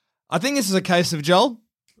 I think this is a case of Joel.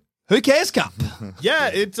 Who cares, Cup? Yeah,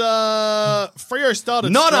 it's Freo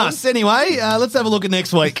started Not strong. us, anyway. Let's have a look at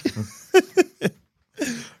next week.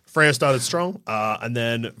 Freo started strong and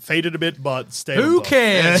then faded a bit, but stayed on Who top.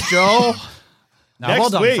 cares, Joel? No, Next well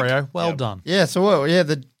done, week. Freo. Well done. Yeah, so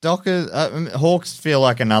the Dockers, Hawks feel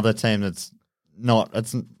like another team that's not.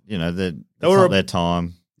 It's it's were not a- their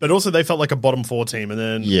time. But also they felt like a bottom 4 team. And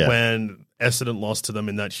then Yeah. when Essendon lost to them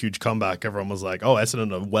in that huge comeback, everyone was like, oh,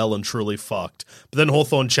 Essendon are well and truly fucked. But then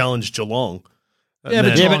Hawthorn challenged Geelong. And Yeah, but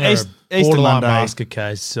then- Geelong are East- a Easter borderline Monday. basket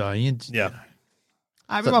case, so yeah.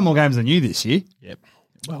 I've won more games than you this year. Yep.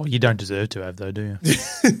 Well, you don't deserve to have though, do you?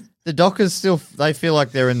 The Dockers they feel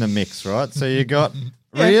like they're in the mix, right? So you got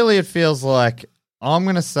really, it feels like I'm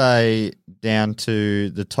going to say down to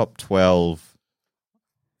the top 12.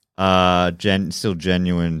 Still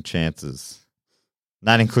genuine chances.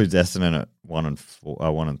 That includes Essendon at 1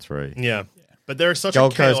 and 3. Yeah. But they're such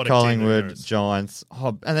Gold a Coast, chaotic Collingwood, team. that Giants,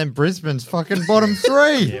 and then Brisbane's fucking bottom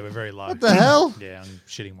 3. Yeah, we're very low. What the hell? Yeah, I'm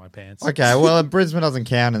shitting my pants. Okay, well, Brisbane doesn't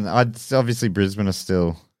count, and obviously Brisbane are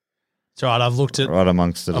still It's all right. I've looked at right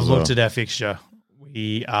amongst it. I've as looked well. at our fixture.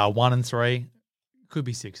 We are 1 and 3. Could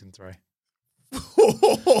be 6 and 3.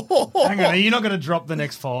 Hang on, are you not going to drop the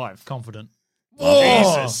next 5? Confident.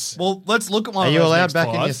 Jesus. Well, let's look at one Are of you those allowed next back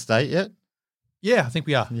 5. in your state yet? Yeah, I think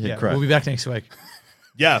we are. Yeah, Yeah, great. we'll be back next week.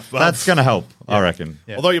 Yeah. But That's going to help, I reckon.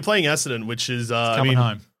 Yeah. although you're playing Essendon, which is, Coming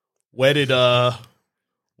home. where did,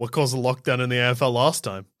 what caused the lockdown in the AFL last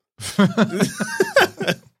time?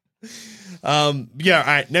 Yeah, all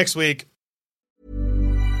right, next week.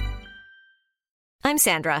 I'm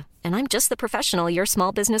Sandra, and I'm just the professional your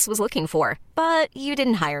small business was looking for. But you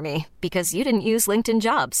didn't hire me because you didn't use LinkedIn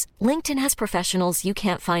Jobs. LinkedIn has professionals you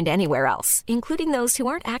can't find anywhere else, including those who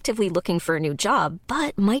aren't actively looking for a new job,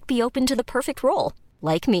 but might be open to the perfect role,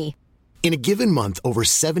 like me. In a given month, over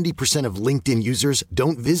 70% of LinkedIn users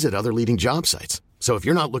don't visit other leading job sites. So if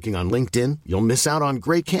you're not looking on LinkedIn, you'll miss out on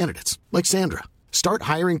great candidates like Sandra. Start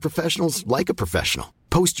hiring professionals like a professional.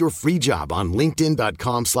 Post your free job on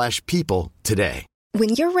linkedin.com/people today. When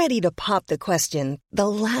you're ready to pop the question, the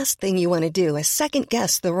last thing you want to do is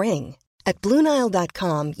second-guess the ring. At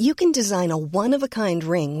BlueNile.com, you can design a one-of-a-kind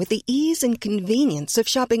ring with the ease and convenience of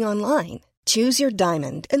shopping online. Choose your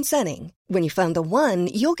diamond and setting. When you find the one,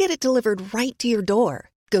 you'll get it delivered right to your door.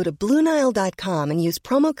 Go to BlueNile.com and use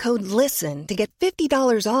promo code LISTEN to get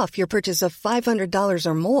 $50 off your purchase of $500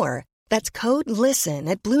 or more. That's code LISTEN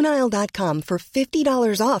at BlueNile.com for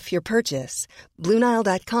 $50 off your purchase.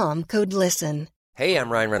 BlueNile.com, code LISTEN. Hey, I'm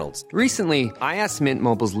Ryan Reynolds. Recently, I asked Mint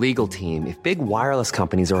Mobile's legal team if big wireless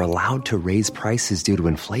companies are allowed to raise prices due to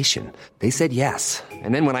inflation. They said yes.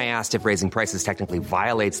 And then when I asked if raising prices technically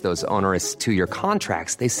violates those onerous 2-year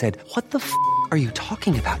contracts, they said, "What the f*** are you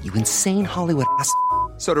talking about, you insane Hollywood ass?"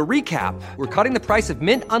 So to recap, we're cutting the price of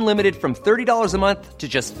Mint Unlimited from $30 a month to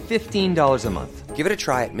just $15 a month. Give it a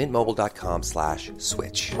try at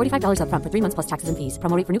mintmobile.com/switch. $45 up front for 3 months plus taxes and fees.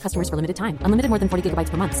 Promo rate for new customers for limited time. Unlimited more than 40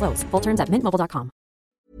 gigabytes per month. Slows full terms at mintmobile.com.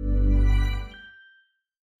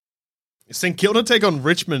 St Kilda take on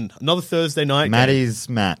Richmond, another Thursday night game. Maddie's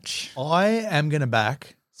match. I am going to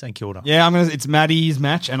back St Kilda. Yeah, it's Maddie's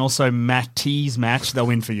match and also Matty's match. They'll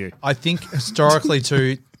win for you. I think historically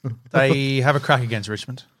too, they have a crack against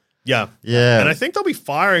Richmond. Yeah. Yeah. And I think they'll be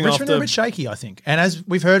firing Richmond are after. a bit shaky, I think. And as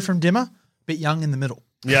we've heard from Dimmer, a bit young in the middle.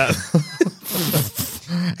 Yeah.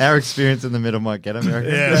 Our experience in the middle might get him.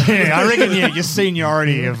 Yeah, I reckon, your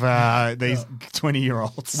seniority of these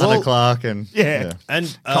 20-year-olds. Hunter Clark and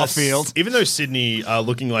And Caulfield. even though Sydney are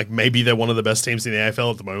looking like maybe they're one of the best teams in the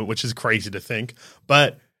AFL at the moment, which is crazy to think,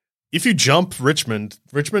 but if you jump Richmond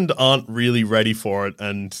aren't really ready for it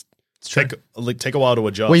and take a while to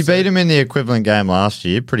adjust. We beat him in the equivalent game last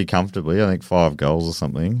year pretty comfortably. I think 5 goals or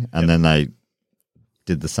something, and then they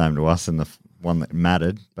did the same to us in the one that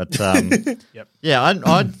mattered. But yeah,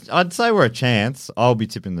 I'd say we're a chance. I'll be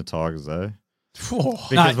tipping the Tigers though,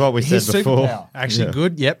 because what we said before. superpower. Actually,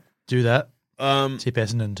 good. Yep, do that. Tip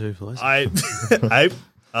Essendon too, please. I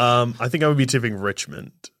think I would be tipping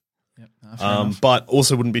Richmond. Yep, But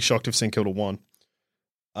also wouldn't be shocked if St Kilda won.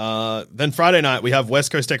 Then Friday night we have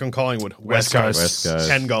West Coast take on Collingwood. West Coast. West Coast.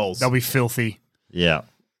 10 goals. They'll be filthy. Yeah,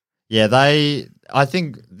 I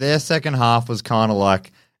think their second half was kind of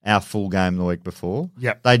like our full game the week before.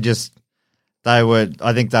 Yep. They just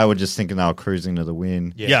I think they were just thinking they were cruising to the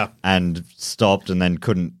win. Yeah. And stopped and then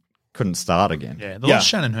couldn't start again. Yeah, they lost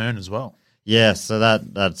Shannon Hearn as well. Yeah, so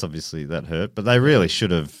that's obviously that hurt, but they really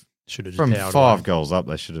should have from 5 goals up.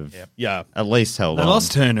 They should have at least held on. They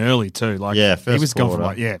lost Hearn early too. Like first he was gone for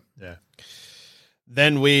quarter. yeah.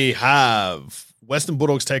 Then we have Western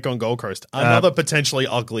Bulldogs take on Gold Coast. Another potentially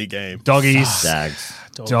ugly game. Doggies. Dags.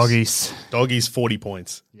 Doggies. Doggies 40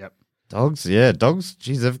 points. Yep. Dogs,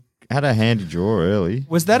 Geez, they've had a handy draw early.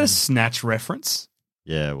 Was that a snatch reference?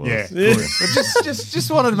 Yeah, it was. Yeah. Good. just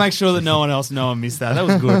wanted to make sure that no one missed that. That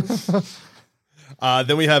was good.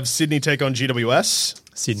 Then we have Sydney take on GWS.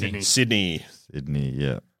 Sydney. Sydney,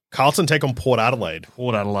 yeah. Carlton take on Port Adelaide.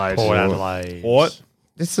 Port Adelaide. Port.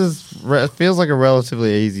 This feels like a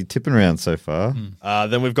relatively easy tipping round so far.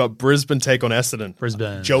 Then we've got Brisbane take on Essendon.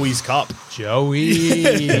 Brisbane. Joey's Cup.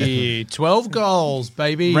 Joey. 12 goals,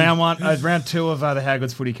 baby. Round 2 of the How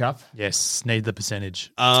Good's Footy Cup. Yes, need the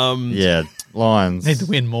percentage. Yeah, Lions. Need to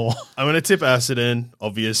win more. I'm going to tip Essendon,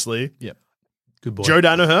 obviously. Yep. Good boy. Joe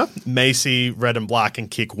Danaher may see red and black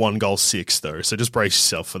and kick 1 goal 6, though. So just brace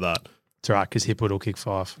yourself for that. It's all right, because Hipwood will kick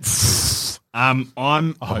 5. I'm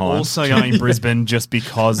also going Brisbane just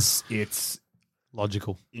because it's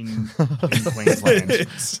logical in Queensland.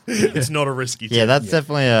 It's not a risky tip. Yeah, that's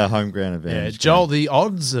definitely a home ground advantage. Yeah, Joel, the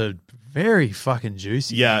odds are very fucking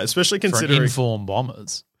juicy. Yeah, especially for considering informed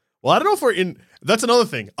Bombers. Well, I don't know if we're in. That's another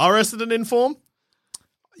thing. Are Essendon in form?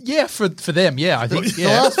 Yeah, for them, yeah, I think. The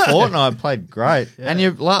last fortnight played great, and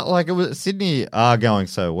you like it was Sydney are going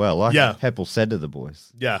so well. Like Heppel said to the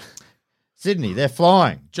boys, Sydney, they're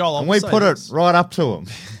flying. Joel, and we put it right up to them.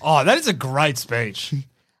 Oh, that is a great speech.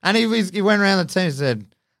 And he went around the team and said,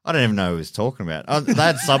 I don't even know who he was talking about. They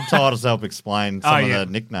had subtitles to help explain some of the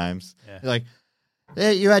nicknames. Yeah. He's like, yeah,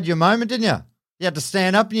 you had your moment, didn't you? You had to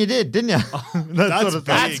stand up and you did, didn't you?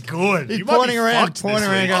 That's good. He's pointing around, going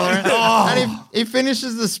around. And he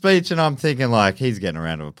finishes the speech and I'm thinking like, he's getting a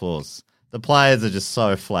round of applause. The players are just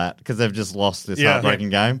so flat because they've just lost this heartbreaking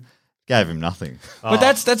game. Gave him nothing. But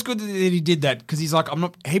that's good that he did that because he's like,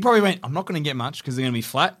 he probably went, I'm not going to get much because they're going to be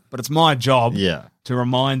flat, but it's my job to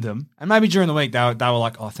remind them. And maybe during the week they were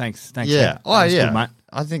like, oh, thanks. Yeah. Mate. Oh, yeah. Good, mate.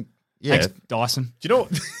 I think, Thanks, Dyson. Do you know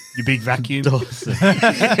what? You big vacuum. Dyson.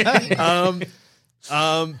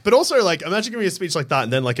 But also, like, imagine giving a speech like that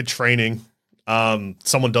and then, like, a training,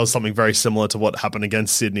 someone does something very similar to what happened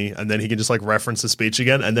against Sydney, and then he can just, like, reference the speech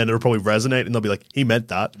again, and then it'll probably resonate, and they'll be like, he meant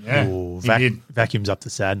that. Yeah. Ooh, vacuums up the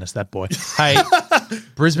sadness, that boy. Hey,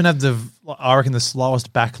 Brisbane have I reckon, the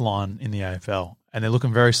slowest back line in the AFL, and they're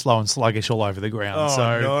looking very slow and sluggish all over the ground.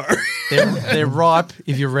 They're ripe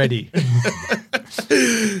if you're ready.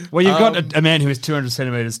 Well, you've got a man who is 200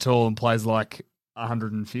 centimetres tall and plays like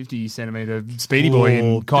 150 centimetre speedy boy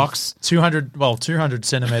in Cox. 200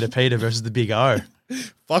 centimetre Peter versus the big O.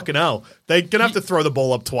 Fucking hell. They're going to have to throw the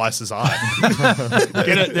ball up twice as high.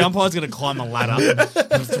 The umpire's going to climb a ladder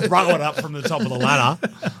and throw it up from the top of the ladder.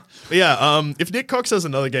 But yeah, if Nick Cox has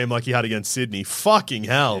another game like he had against Sydney, fucking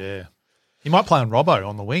hell. Yeah. He might play on Robbo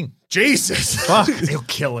on the wing. Jesus. Fuck. He'll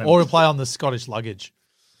kill him. Or he'll play on the Scottish luggage.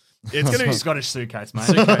 It's going to be Scottish suitcase, mate.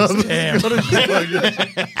 Damn.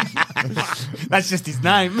 That's just his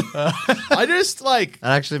name. I just like...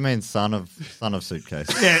 That actually means son of suitcase.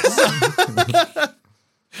 Yes.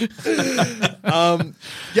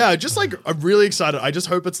 Yeah, just like, I'm really excited. I just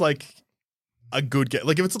hope it's like a good game.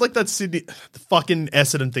 Like if it's like that Sydney, the fucking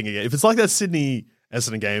Essendon thing again. If it's like that Sydney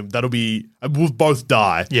Essendon game, we'll both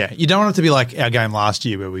die. Yeah, you don't want it to be like our game last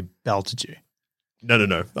year where we belted you.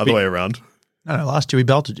 No. Other way around. No, last year we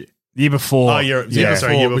belted you. Year before. Oh, year Year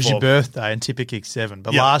before. It was your birthday and Tipper kicked 7.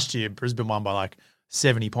 But last year, Brisbane won by like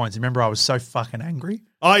 70 points. Remember, I was so fucking angry.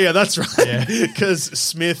 Oh, yeah, that's right. Because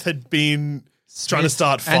Smith had been trying to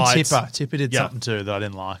start fights. And Tipper did something too that I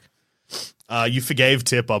didn't like. You forgave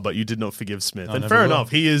Tipper, but you did not forgive Smith. No, and never fair will.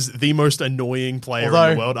 enough. He is the most annoying player in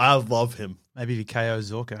the world. I love him. Maybe if he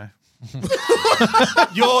KOs Zorko.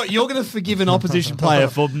 You're going to forgive an opposition player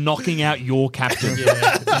for knocking out your captain.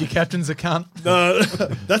 Yeah, your captain's a cunt. No,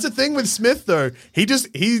 that's the thing with Smith though. He's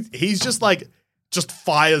just like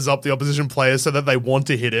fires up the opposition players so that they want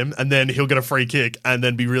to hit him, and then he'll get a free kick and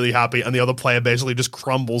then be really happy, and the other player basically just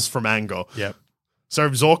crumbles from anger. Yep. So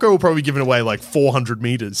Zorko will probably give it away like 400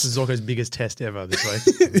 meters. This is Zorko's biggest test ever this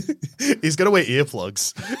week. He's going to wear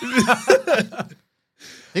earplugs.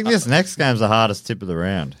 I think this next game's the hardest tip of the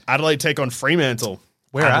round. Adelaide take on Fremantle.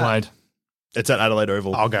 Where Adelaide. It's at Adelaide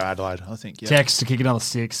Oval. I'll go Adelaide, I think. Yeah. Tex to kick another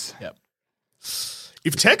 6. Yep.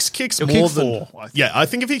 If Tex kicks He'll more kick than 4, I think. Yeah, I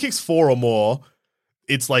think if he kicks 4 or more,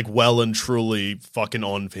 it's like well and truly fucking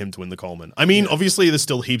on for him to win the Coleman. I mean, obviously there's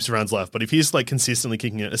still heaps of rounds left, but if he's like consistently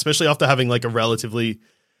kicking it, especially after having like a relatively, it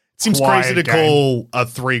seems Quiet crazy to game. call a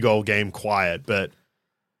 3-goal game quiet, but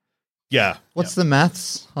yeah. What's the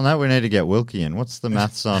maths on that? We need to get Wilkie in. What's the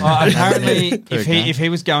maths on? how Apparently, many per if game? he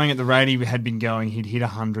was going at the rate he had been going, he'd hit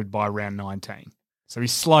 100 by round 19. So he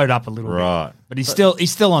slowed up a little Right. bit, but he's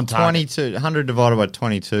still on target. 22, 100 divided by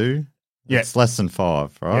 22. Yeah. It's less than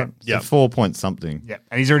 5, right? Yeah. So 4 point something. Yeah,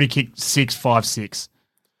 and he's already kicked 6, 5, 6,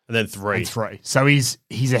 And then 3. and 3. So he's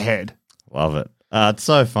ahead. Love it. It's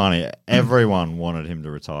so funny. Everyone wanted him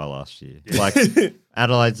to retire last year. Like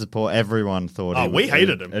Adelaide support, everyone thought. Oh, he we would-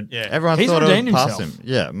 hated him. Yeah. Everyone He's thought it redeemed would pass himself. him.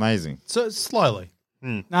 Yeah, amazing. So slowly.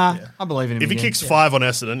 Nah, I believe in him. If he again. kicks 5 on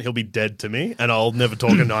Essendon, he'll be dead to me, and I'll never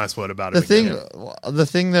talk a nice word about him. The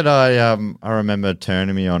thing that I remember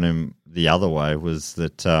turning me on him the other way was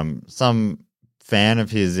that some fan of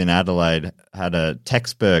his in Adelaide had a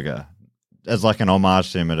Tex burger as like an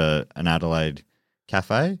homage to him at an Adelaide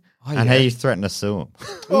cafe, and yeah. he threatened to sue him.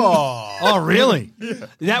 Oh, really?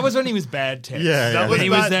 That was when he was bad, Tex. That was, When he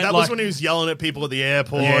that, that, was like- when he was yelling at people at the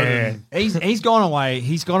airport. Yeah. And He's gone away.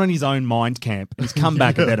 He's gone in his own mind camp. He's come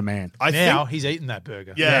back a better man. I Now think, he's eating that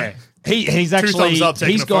burger. yeah. He's thumbs actually up,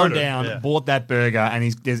 taking he's a gone photo. down, Yeah. bought that burger, and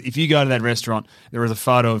if you go to that restaurant, there is a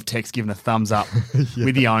photo of Tex giving a thumbs up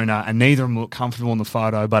with the owner, and neither of them look comfortable in the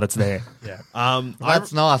photo, but it's there.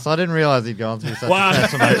 That's nice. I didn't realize he'd gone through such Wow. a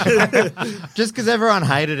transformation. Just because everyone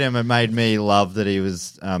hated him, it made me love that he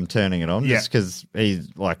was turning it on. Yeah. Just because he's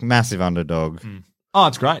like massive underdog. Oh,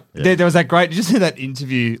 it's great. There was that great. Did you see that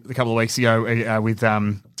interview a couple of weeks ago with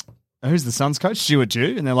who's the Suns coach, Stuart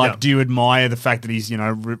Dew, and they're like, Yeah. "Do you admire the fact that he's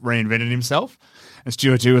reinvented himself?" And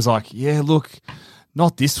Stuart Dew was like, "Yeah, look."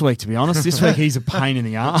 Not this week, to be honest. This week he's a pain in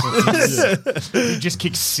the arse. He just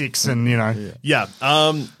kicks 6 and, Yeah.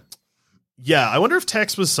 Yeah. I wonder if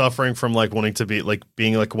Tex was suffering from like wanting to be like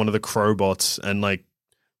being like one of the Crowbots and like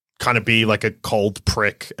kind of be like a cold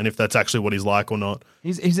prick, and if that's actually what he's like or not.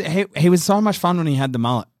 he was so much fun when he had the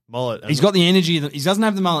mullet. Mullet. He's got the energy. He doesn't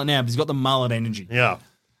have the mullet now, but he's got the mullet energy. Yeah.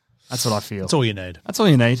 That's what I feel. That's all you need. That's all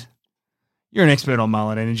you need. You're an expert on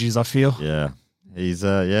mullet energies, I feel. Yeah. He's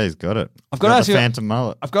he's got it. I've got to ask the you- phantom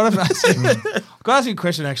mullet. I've got to ask you a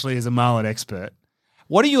question, actually, as a mullet expert.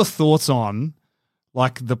 What are your thoughts on,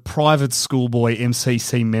 like, the private schoolboy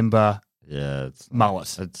MCC member Yeah,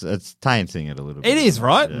 mullet? it's tainting it a little bit. It is,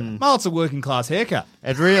 right? Yeah. Mullet's a working class haircut.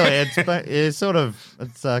 It really it's sort of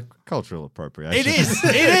it's cultural appropriation. It is.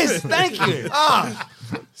 It is. Thank you.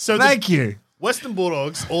 So Thank you. Western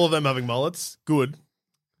Bulldogs, all of them having mullets, good.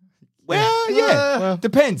 Well, yeah.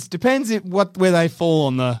 Depends. Depends where they fall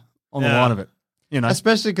on the Yeah. line of it.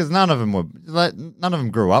 Especially because none of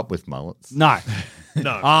them grew up with mullets. No.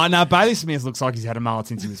 No. No, Bailey Smith looks like he's had a mullet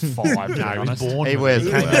since he was 5, to be honest. Born He with wears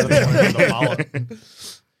it. it. Came out of the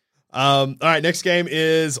mullet. All right, next game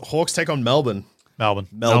is Hawks take on Melbourne.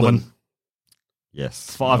 Melbourne.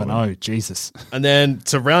 Yes, 5-0. Jesus. And then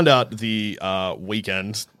to round out the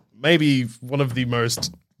weekend, maybe one of the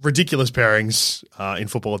most ridiculous pairings in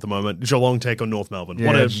football at the moment, Geelong take on North Melbourne. Yeah,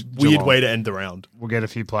 what a weird Geelong. way to end the round. We'll get a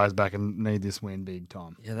few players back and need this win big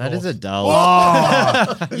time. Yeah, that is a dull,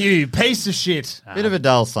 Oh, you piece of shit. bit of a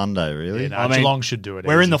dull Sunday, really. Yeah, no, I mean, Geelong should do it.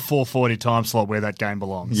 We're in easy. the 4:40 time slot where that game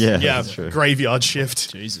belongs. Yeah, Yeah, that's true. graveyard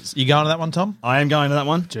shift. Jesus. You going to that one, Tom? I am going to that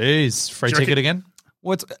one. Jeez. Free Do you ticket reckon-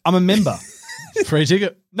 again? I'm a member. Free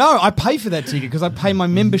ticket. No, I pay for that ticket because I pay my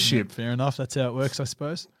membership. Fair enough. That's how it works, I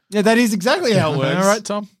suppose. Yeah, that is exactly how it works. All right,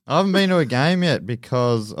 Tom. I haven't been to a game yet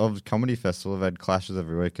because of Comedy Festival. I've had clashes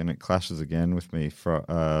every week, and it clashes again with me for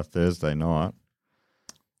Thursday night.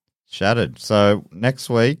 Shattered. So next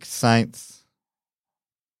week, Saints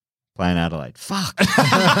playing Adelaide. Fuck.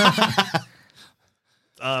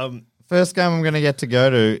 First game I'm going to get to go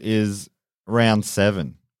to is round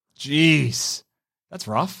 7. Jeez. That's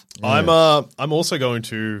rough. I'm also going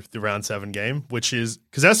to the round 7 game, which is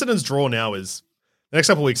because Essendon's draw now is the next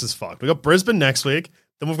couple of weeks is fucked. We've got Brisbane next week,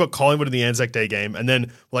 then we've got Collingwood in the Anzac Day game, and then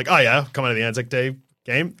we're like, oh yeah, come out of the Anzac Day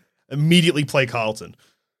game, immediately play Carlton.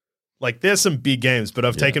 Like there's some big games, but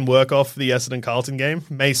I've taken work off the Essendon Carlton game.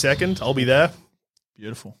 May 2nd, I'll be there.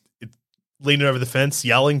 Beautiful. Leaning over the fence,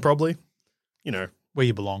 yelling probably. Where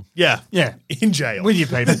you belong. Yeah. Yeah. In jail. With you,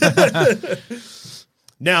 people.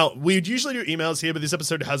 Now, we'd usually do emails here, but this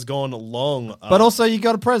episode has gone long. But also, you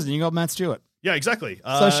got a president. You got Matt Stewart. Yeah, exactly.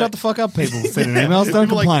 So shut the fuck up, people. Sending emails. Don't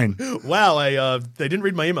People are complain. like, wow, they didn't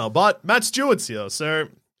read my email, but Matt Stewart's here, so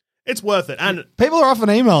it's worth it. And People are often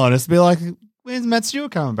emailing us to be like, when's Matt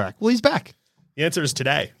Stewart coming back? Well, he's back. the answer is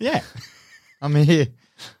today. Yeah. I'm here.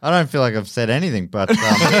 I don't feel like I've said anything, but it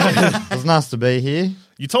was nice to be here.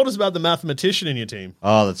 You told us about the mathematician in your team.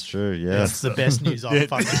 Oh, that's true. Yeah. That's the best news I've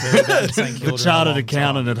fucking heard about St Kilda. The chartered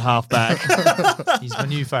accountant at halfback. He's my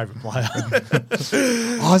new favourite player.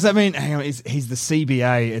 Oh, does that mean, hang on, he's the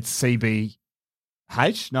CBA, it's CBH?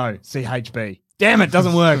 No, CHB. Damn it,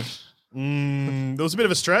 doesn't work. There was a bit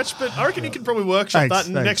of a stretch, but I reckon you can probably workshop Thanks,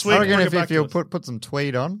 that next week. I reckon bring it back if you to us. put some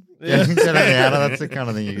tweed on, get it out. That's the kind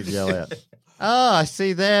of thing you could yell out. Oh, I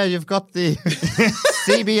see there. You've got the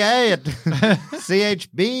CBA at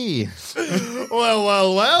CHB.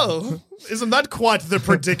 Well. Isn't that quite the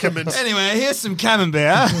predicament? Anyway, here's some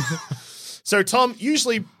camembert. So, Tom,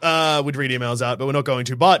 usually we'd read emails out, but we're not going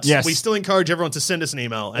to. But we still encourage everyone to send us an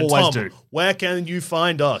email. And Always Tom, do. where can you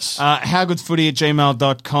find us?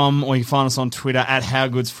 howgoodsfooty@gmail.com, or you can find us on Twitter at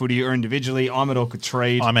howgoodsfooty, or individually. I'm at Awkward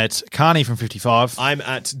Treat. I'm at Carney from 55. I'm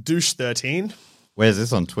at Douche13. Where's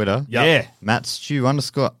this on Twitter? Yep. Yeah. Matt Stew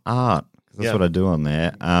 _art. That's what I do on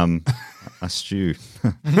there. I stew.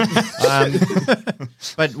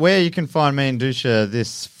 But where you can find me and Dusha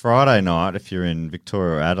this Friday night, if you're in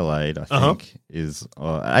Victoria or Adelaide, I think, is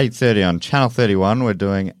 8:30 on Channel 31. We're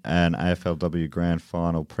doing an AFLW Grand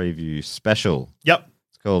Final preview special. Yep.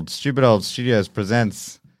 It's called Stupid Old Studios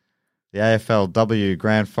Presents the AFLW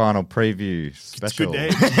Grand Final preview special.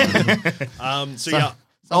 It's a good name.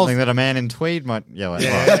 Something that a man in tweed might yell at.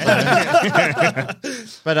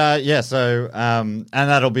 But and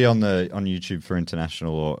that'll be on YouTube for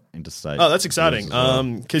international or interstate. Oh, that's exciting. viewers as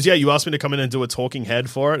well. Because you asked me to come in and do a talking head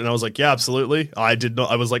for it, and I was like, yeah, absolutely. I did not.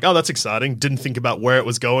 I was like, oh, that's exciting. Didn't think about where it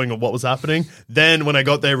was going or what was happening. Then when I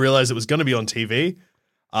got there, realized it was going to be on TV.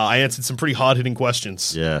 I answered some pretty hard hitting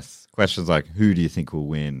questions. Yes, questions like who do you think will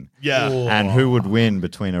win? Yeah, and who would win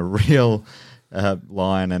between a real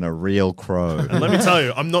lion and a real crow? And let me tell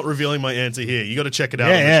you, I'm not revealing my answer here. You got to check it out.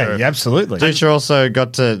 Yeah, absolutely. Dusha also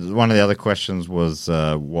got to one of the other questions was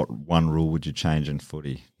what one rule would you change in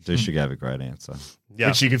footy? Dusha gave a great answer. Yeah.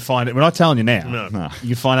 Which you can find it. We're not telling you now. No. You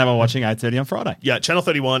can find out by watching 8:30 on Friday. Yeah, Channel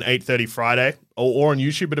 31, 8:30 Friday, or on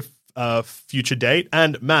YouTube at a future date.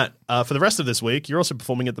 And Matt, for the rest of this week, you're also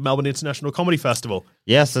performing at the Melbourne International Comedy Festival.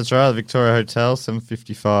 Yes, that's right. The Victoria Hotel,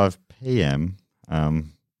 7:55 p.m.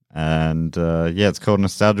 It's called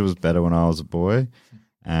Nostalgia Was Better When I Was a Boy,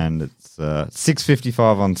 and it's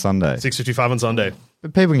 6:55 on Sunday. 6:55 on Sunday.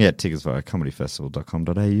 But people can get tickets via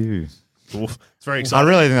comedyfestival.com.au. Oof, it's very I exciting.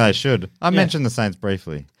 really think they should. I mentioned the Saints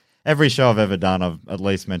briefly. Every show I've ever done, I've at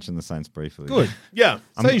least mentioned the Saints briefly. Good. Yeah.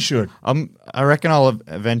 So you should. I reckon I'll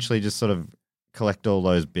eventually just sort of collect all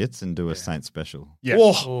those bits and do a Saints special. Yeah.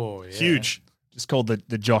 Oh, huge. Just called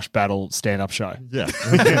the Josh Battle stand-up show. Yeah.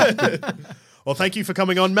 Well, thank you for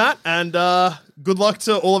coming on, Matt, and good luck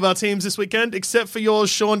to all of our teams this weekend, except for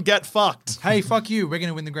yours, Sean. Get fucked. Hey, fuck you. We're going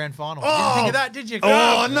to win the grand final. Oh! Didn't think of that, did you?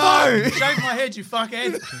 Oh, no. Shave my head, you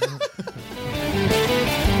fuckhead.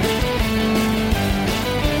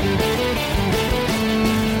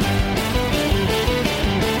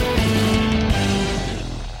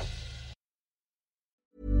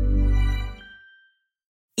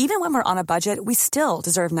 Even when we're on a budget, we still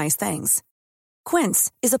deserve nice things.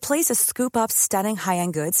 Quince is a place to scoop up stunning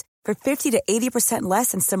high-end goods for 50 to 80%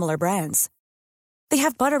 less than similar brands. They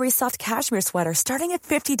have buttery soft cashmere sweaters starting at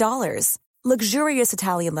 $50, luxurious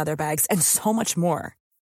Italian leather bags, and so much more.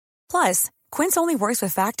 Plus, Quince only works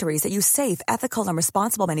with factories that use safe, ethical, and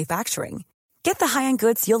responsible manufacturing. Get the high-end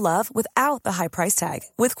goods you'll love without the high price tag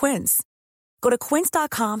with Quince. Go to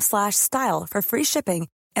quince.com/style for free shipping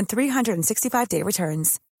and 365-day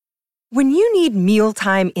returns. When you need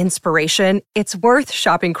mealtime inspiration, it's worth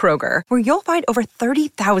shopping Kroger, where you'll find over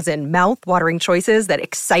 30,000 mouth-watering choices that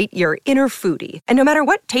excite your inner foodie. And no matter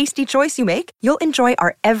what tasty choice you make, you'll enjoy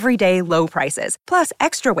our everyday low prices, plus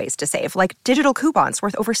extra ways to save, like digital coupons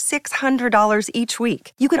worth over $600 each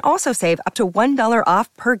week. You can also save up to $1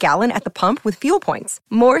 off per gallon at the pump with fuel points.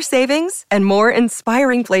 More savings and more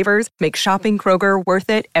inspiring flavors make shopping Kroger worth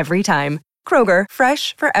it every time. Kroger,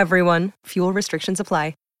 fresh for everyone. Fuel restrictions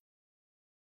apply.